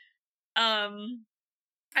thing.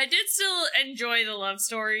 I did still enjoy the love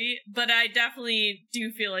story, but I definitely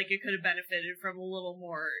do feel like it could have benefited from a little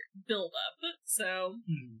more build-up, so...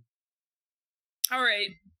 All right.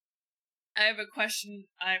 I have a question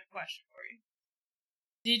for you.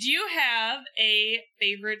 Did you have a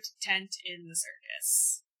favorite tent in the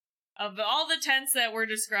circus? Of all the tents that were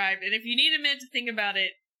described, and if you need a minute to think about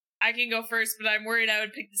it, I can go first, but I'm worried I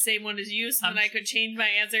would pick the same one as you, so then I could change my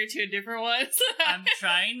answer to a different one. I'm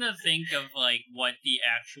trying to think of, like, what the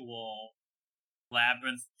actual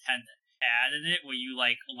labyrinth tent had in it, where you,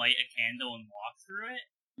 like, light a candle and walk through it.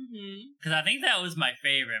 Because I think that was my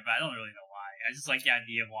favorite, but I don't really know why. I just like the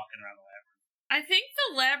idea of walking around the labyrinth. I think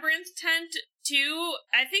the labyrinth tent, too,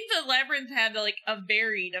 I think the labyrinth had, like, a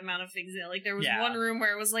varied amount of things in it. Like, there was one room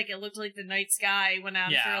where it was, like, it looked like the night sky went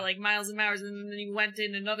on for, like, miles and miles, and then you went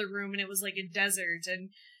in another room and it was, like, a desert.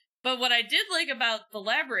 But what I did like about the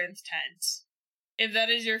labyrinth tent, if that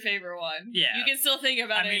is your favorite one, you can still think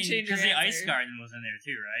about it and change your answer. Because the ice garden was in there,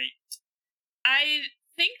 too, right? I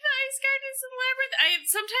think the ice garden is in the labyrinth.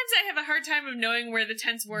 Sometimes I have a hard time of knowing where the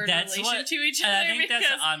tents were in relation to each other. I think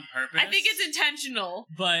that's on purpose. I think it's intentional.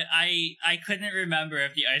 But I couldn't remember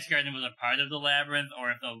if the ice garden was a part of the labyrinth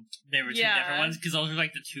or if they were two different ones, because those are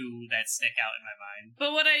like the two that stick out in my mind.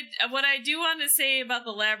 But what I do want to say about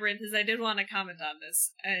the labyrinth is I did want to comment on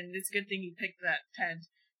this, and it's a good thing you picked that tent,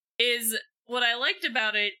 is what I liked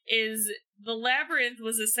about it is the labyrinth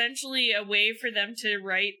was essentially a way for them to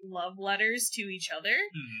write love letters to each other,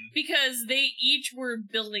 because they each were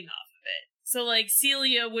building off of it. So, like,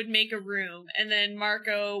 Celia would make a room, and then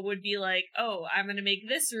Marco would be like, oh, I'm gonna make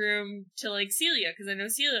this room to, like, Celia, because I know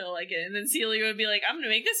Celia will like it. And then Celia would be like, I'm gonna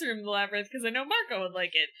make this room in the labyrinth, because I know Marco would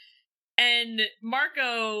like it. And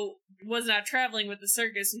Marco was not traveling with the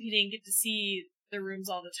circus, so he didn't get to see the rooms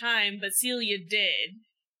all the time, but Celia did.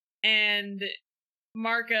 And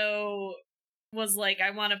Marco was like,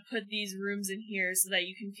 I want to put these rooms in here so that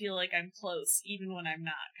you can feel like I'm close, even when I'm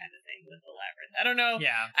not, kind of thing, with the labyrinth. I don't know.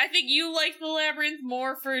 Yeah. I think you like the labyrinth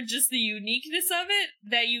more for just the uniqueness of it,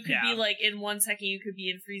 that you could be like, in 1 second you could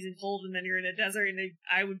be in freezing cold, and then you're in a desert, and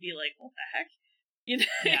I would be like, what the heck? You know?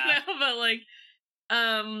 Yeah. You know? But like,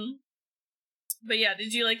 but yeah,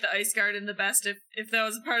 did you like the ice garden the best? If that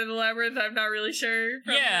was a part of the labyrinth, I'm not really sure.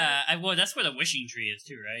 Yeah, well, that's where the wishing tree is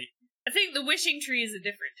too, right? I think the wishing tree is a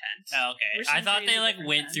different tent. Oh, okay. I thought they like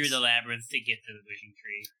went through the labyrinth to get to the wishing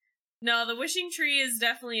tree. No, the wishing tree is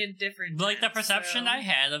definitely a different tent. Like, the perception I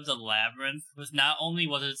had of the labyrinth was not only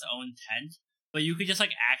was it its own tent, but you could just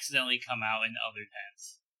like accidentally come out in other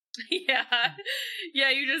tents. Yeah,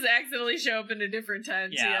 you just accidentally show up in a different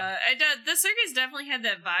tent. Yeah. The circus definitely had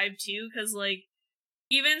that vibe too, because like,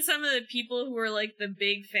 even some of the people who were, like, the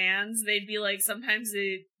big fans, they'd be like, sometimes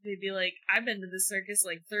they'd be like, I've been to the circus,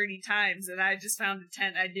 like, 30 times, and I just found a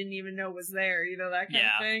tent I didn't even know was there, you know, that kind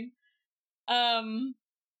of thing.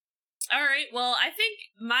 Alright, well, I think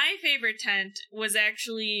my favorite tent was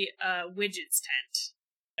actually, Widget's tent.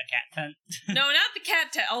 The cat tent? No, not the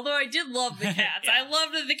cat tent, although I did love the cats. I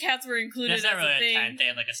loved that the cats were included as a thing. That's not really a tent, they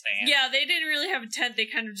had like a stand. Yeah, they didn't really have a tent, they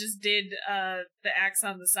kind of just did the acts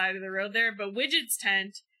on the side of the road there, but Widget's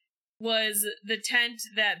tent was the tent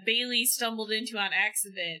that Bailey stumbled into on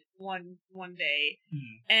accident one day,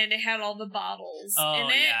 and it had all the bottles in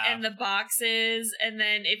it, and the boxes, and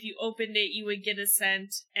then if you opened it, you would get a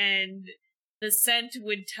scent, and the scent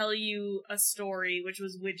would tell you a story, which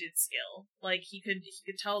was Widget's skill. Like, he could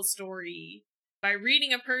tell a story by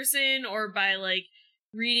reading a person, or by, like,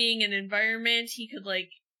 reading an environment. He could, like,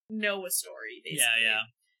 know a story, basically. Yeah.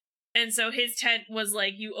 And so his tent was,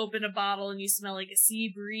 like, you open a bottle and you smell, like, a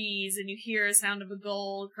sea breeze, and you hear a sound of a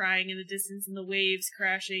gull crying in the distance and the waves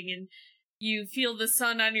crashing, and you feel the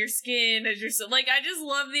sun on your skin as you're... Like, I just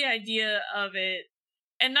love the idea of it.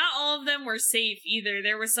 And not all of them were safe either.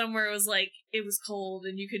 There were some where it was like, it was cold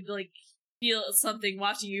and you could like feel something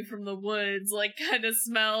watching you from the woods, like kind of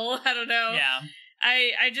smell. I don't know. Yeah.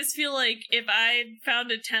 I just feel like if I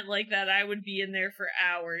found a tent like that, I would be in there for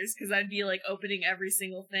hours, because I'd be like opening every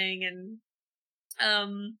single thing. And I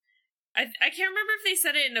can't remember if they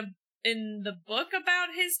said it in the book about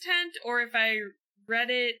his tent, or if I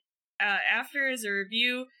read it after as a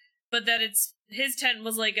review, but that his tent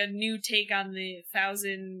was like a new take on the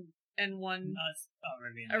 1001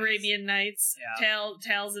 Arabian Nights,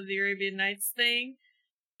 Tales of the Arabian Nights thing.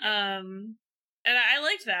 And I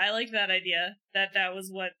liked that. I liked that idea that was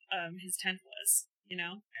what his tent was. You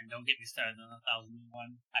know. And don't get me started on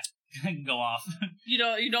 1001. I can go off. You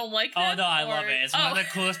don't like that? Oh no, I love it. It's one of the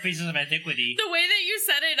coolest pieces of antiquity. The way that you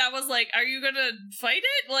said it, I was like, "Are you gonna fight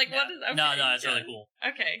it? Like, what is?" Okay, no, it's really cool.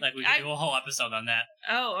 Okay, like we could do a whole episode on that.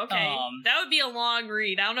 Oh, okay. That would be a long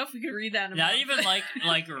read. I don't know if we could read that. Not even like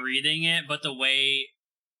reading it, but the way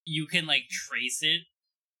you can like trace it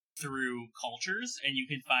through cultures, and you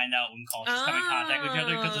can find out when cultures come in contact with each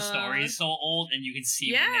other because the story is so old, and you can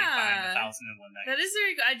see when they find the 1001 Nights. That is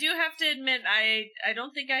very good. I do have to admit, I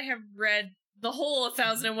don't think I have read the whole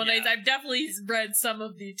 1001 Nights. I've definitely read some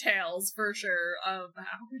of the tales for sure. How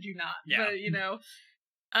could you not? Yeah. But you know,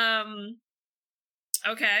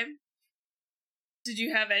 okay. Did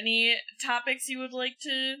you have any topics you would like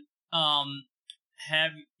to?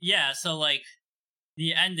 So like.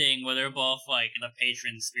 The ending, where they're both, like, the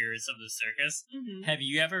patron spirits of the circus. Mm-hmm. Have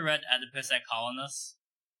you ever read Oedipus at Colonus?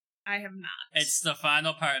 I have not. It's the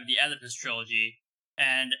final part of the Oedipus trilogy,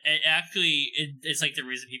 and it's like the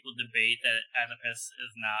reason people debate that Oedipus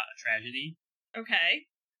is not a tragedy. Okay.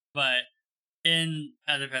 But in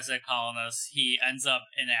Oedipus at Colonus, he ends up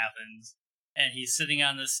in Athens, and he's sitting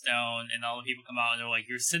on this stone, and all the people come out, and they're like,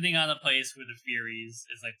 "You're sitting on a place where the Furies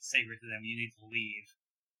is, like, sacred to them, you need to leave."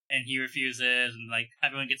 And he refuses, and like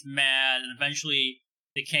everyone gets mad, and eventually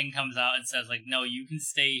the king comes out and says, like, "No, you can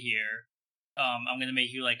stay here. I'm gonna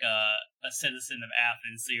make you like a citizen of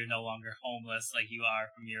Athens, so you're no longer homeless like you are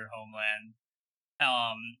from your homeland."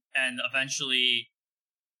 And eventually,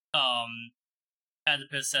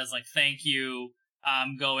 Oedipus says, like, "Thank you.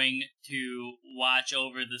 I'm going to watch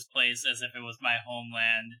over this place as if it was my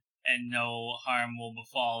homeland, and no harm will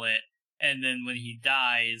befall it." And then when he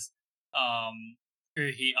dies,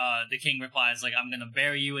 the king replies, like, "I'm gonna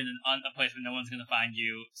bury you in a place where no one's gonna find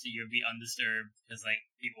you, so you'll be undisturbed, because, like,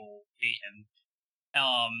 people hate him.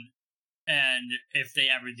 And if they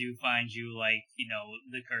ever do find you, like, you know,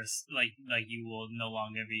 the curse, like you will no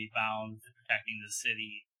longer be bound to protecting the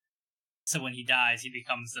city." So when he dies, he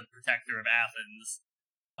becomes the protector of Athens,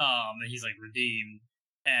 and he's, like, redeemed.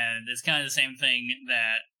 And it's kind of the same thing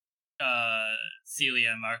that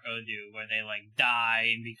Celia and Marco do, where they like die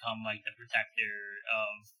and become like the protector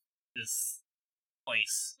of this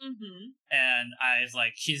place. Mm-hmm. And I was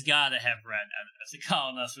like, she's gotta have read Oedipus at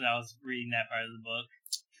Colonus when I was reading that part of the book.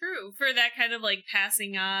 True, for that kind of like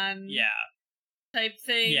passing on, type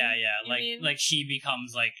thing. Yeah. Like she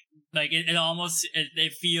becomes like it almost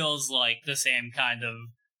it feels like the same kind of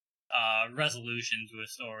resolution to a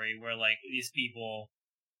story where like these people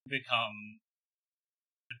become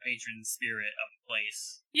the patron spirit of the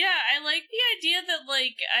place. Yeah, I like the idea that,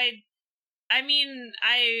 like, I mean,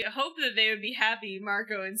 I hope that they would be happy,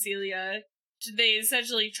 Marco and Celia. They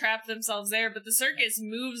essentially trap themselves there, but the circus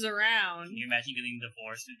moves around. Can you imagine getting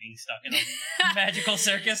divorced and being stuck in a magical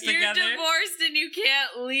circus together? You're divorced and you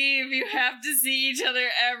can't leave. You have to see each other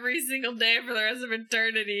every single day for the rest of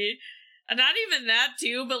eternity. And not even that,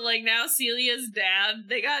 too, but, like, now Celia's dad,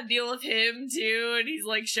 they gotta deal with him, too, and he's,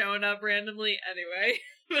 like, showing up randomly anyway.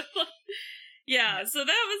 Yeah, so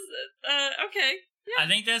that was okay. Yeah. I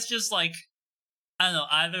think that's just like, I don't know,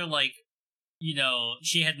 either like, you know,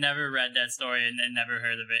 she had never read that story and never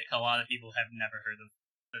heard of it. A lot of people have never heard of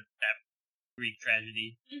that Greek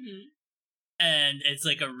tragedy. Mm-hmm. And it's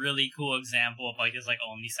like a really cool example of like there's like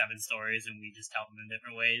only 7 stories and we just tell them in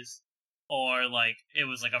different ways. Or like it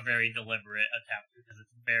was like a very deliberate attempt because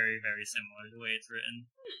it's very, very similar to the way it's written.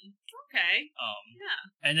 Okay. Yeah.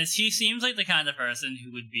 And she seems like the kind of person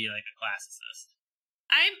who would be like a classicist.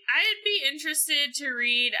 I'd be interested to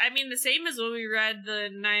read. I mean, the same as when we read the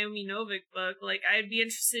Naomi Novik book. Like, I'd be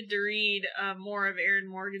interested to read more of Erin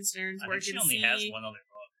Morgenstern's work. She only has one other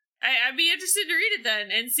book. I'd be interested to read it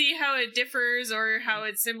then and see how it differs or how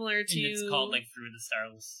it's similar to. And it's called like Through the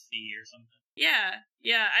Starless Sea or something.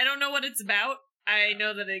 Yeah. I don't know what it's about. I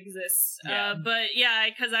know that it exists. Yeah. But yeah,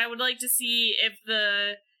 because I would like to see if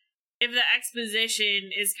the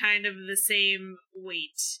exposition is kind of the same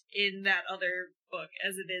weight in that other book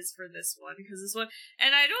as it is for this one, because this one,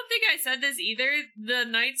 and I don't think I said this either, the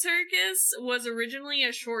Night Circus was originally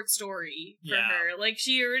a short story for her. Like,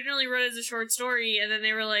 she originally wrote it as a short story, and then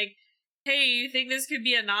they were like, "Hey, you think this could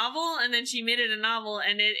be a novel?" And then she made it a novel,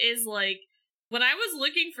 and it is like, when I was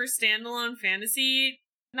looking for standalone fantasy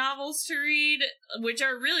novels to read, which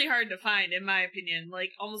are really hard to find in my opinion,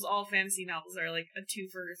 like almost all fantasy novels are like a 2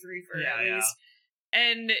 for or 3 for at least,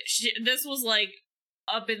 and this was like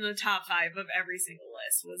up in the top 5 of every single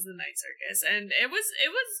list was the Night Circus, and it was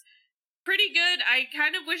pretty good. I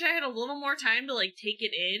kind of wish I had a little more time to like take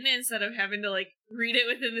it in instead of having to like read it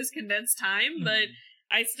within this condensed time, but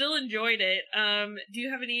I still enjoyed it. Do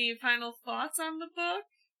you have any final thoughts on the book?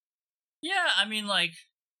 Yeah, I mean, like,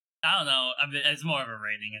 I don't know. I mean, it's more of a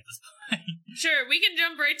rating at this point. Sure, we can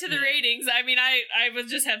jump right to the ratings. I mean, I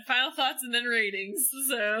was just had final thoughts and then ratings,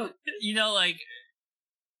 so... You know, like,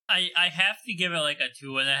 I have to give it, like, a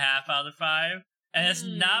 2.5 out of 5. And it's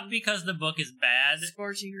not because the book is bad.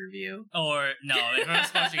 Scorching review. Or, no, if it was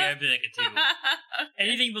scorching, it would be like a 2.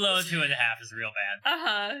 Anything below a 2.5 is real bad.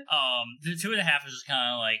 The 2.5 is just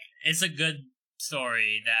kind of like, it's a good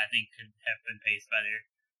story that I think could have been paced better.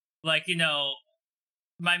 Like, you know,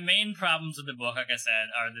 my main problems with the book, like I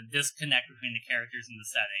said, are the disconnect between the characters and the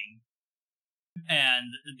setting.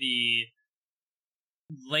 And the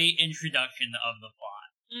late introduction of the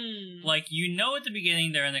plot. Like, you know at the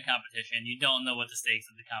beginning they're in the competition, you don't know what the stakes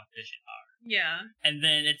of the competition are. Yeah. And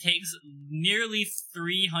then it takes nearly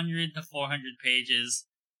 300 to 400 pages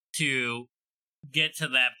to get to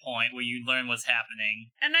that point where you learn what's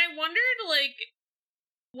happening. And I wondered, like,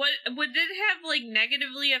 what would it have, like,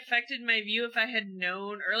 negatively affected my view if I had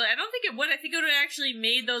known early? I don't think it would. I think it would have actually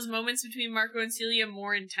made those moments between Marco and Celia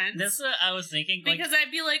more intense. That's what I was thinking. Because I'd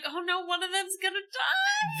be like, oh no, one of them's gonna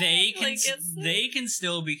die! They can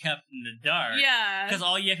still be kept in the dark. Yeah. Because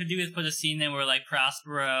all you have to do is put a scene in where, like,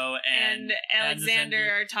 Prospero and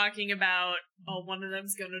Alexander are talking about, oh, one of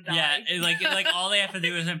them's gonna die. Yeah, like all they have to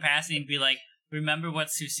do is in passing be like, remember what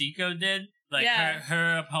Susiko did? Like,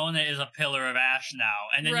 her opponent is a pillar of ash now.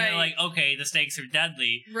 And then you're like, okay, the stakes are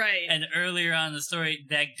deadly. Right. And earlier on in the story,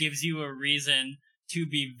 that gives you a reason to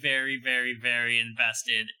be very, very, very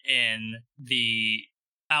invested in the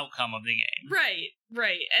outcome of the game.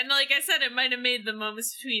 Right. And like I said, it might have made the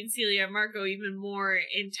moments between Celia and Marco even more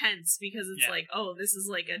intense because it's like, oh, this is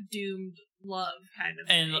like a doomed love kind of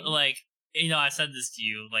thing. And like, you know, I said this to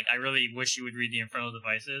you. Like, I really wish you would read the Infernal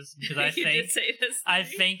Devices because I think did say this I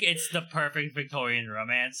think it's the perfect Victorian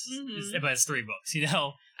romance, but it's 3 books. You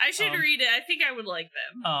know, I should read it. I think I would like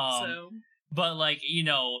them. But like, you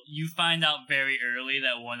know, you find out very early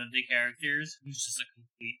that one of the characters, who's just a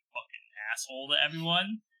complete fucking asshole to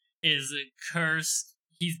everyone, is cursed.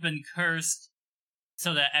 He's been cursed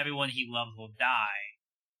so that everyone he loves will die.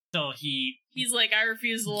 So he's like, I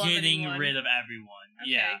refuse to love getting anyone. rid of everyone.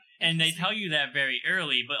 Okay, yeah. And they tell you that very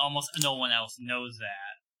early, but almost no one else knows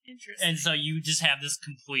that. Interesting. And so you just have this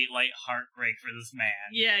complete, like, heartbreak for this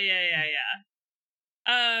man. Yeah.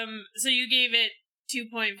 So you gave it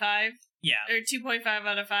 2.5? Yeah. Or 2.5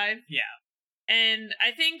 out of 5? Yeah. And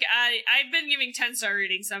I think I've been giving 10-star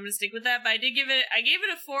ratings, so I'm gonna stick with that, but I gave it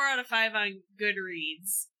a 4 out of 5 on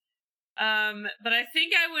Goodreads. But I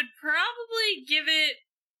think I would probably give it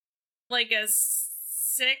like a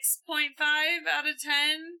 6.5 out of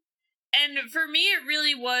 10. And for me, it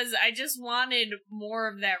really was, I just wanted more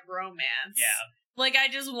of that romance. Yeah. Like, I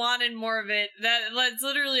just wanted more of it. That's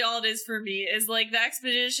literally all it is for me, is like the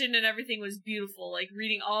expedition and everything was beautiful. Like,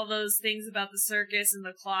 reading all those things about the circus and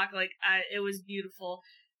the clock, like, it was beautiful.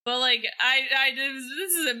 But like,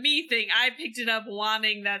 this is a me thing. I picked it up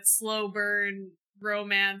wanting that slow burn,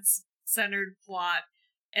 romance-centered plot.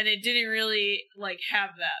 And it didn't really, like,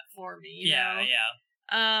 have that for me, you know?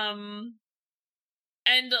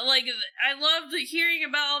 And, like, I loved hearing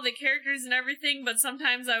about all the characters and everything, but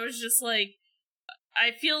sometimes I was just like,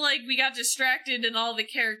 I feel like we got distracted in all the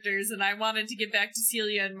characters, and I wanted to get back to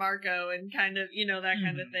Celia and Marco and kind of, you know, that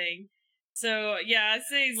kind of thing. So, yeah, I'd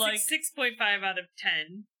say like 6.5 out of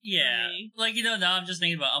 10. Yeah. Like, you know, now I'm just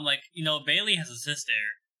thinking about, I'm like, you know, Bailey has a sister,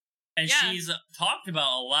 and she's talked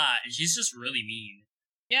about a lot, and she's just really mean.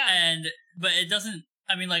 Yeah. But it doesn't,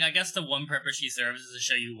 I mean, like, I guess the one purpose she serves is to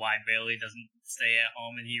show you why Bailey doesn't stay at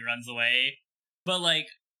home and he runs away. But, like,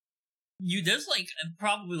 there's, like,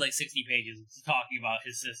 probably, like, 60 pages talking about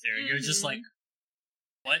his sister. You're just like,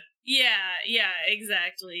 what? Yeah,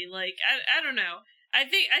 exactly. Like, I don't know. I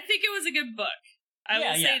think it was a good book. I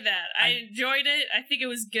will say that. I enjoyed it. I think it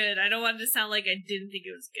was good. I don't want it to sound like I didn't think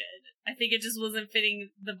it was good. I think it just wasn't fitting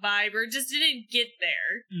the vibe, or it just didn't get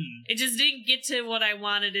there. It just didn't get to what I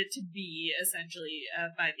wanted it to be, essentially,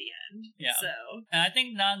 by the end. Yeah. So. And I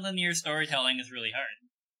think non-linear storytelling is really hard.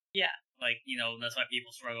 Yeah. Like, you know, that's why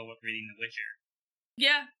people struggle with reading The Witcher.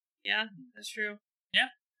 Yeah, that's true. Yeah.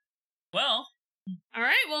 Well. All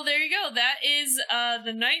right, well, there you go. That is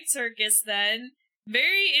The Night Circus, then.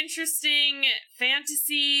 Very interesting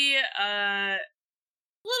fantasy,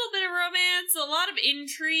 little bit of romance, a lot of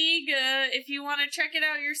intrigue, if you want to check it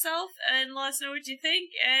out yourself and let us know what you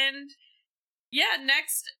think. And yeah,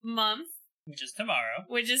 next month, which is tomorrow.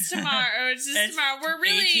 We're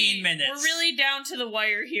really 18 minutes. We're really down to the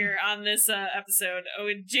wire here on this episode.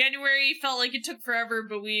 January felt like it took forever,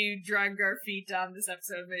 but we dragged our feet on this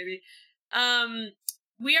episode, maybe.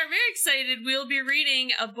 we are very excited. We'll be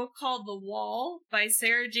reading a book called The Wall by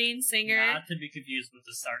Sarah Jane Singer. Not to be confused with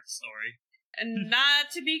the Sartre story. And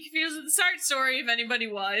not to be confused with the Sartre story, if anybody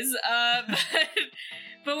was.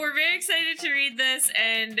 But we're very excited to read this,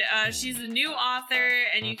 and she's a new author,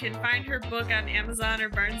 and you can find her book on Amazon or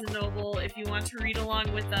Barnes & Noble if you want to read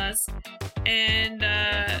along with us. And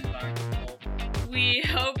we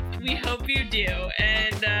hope you do.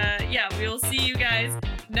 And we will see you guys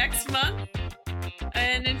next month.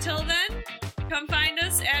 And until then, come find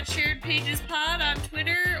us at Shared Pages Pod on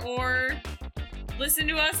Twitter, or listen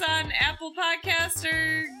to us on Apple Podcasts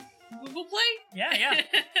or Google Play. Yeah.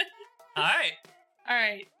 All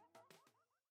right.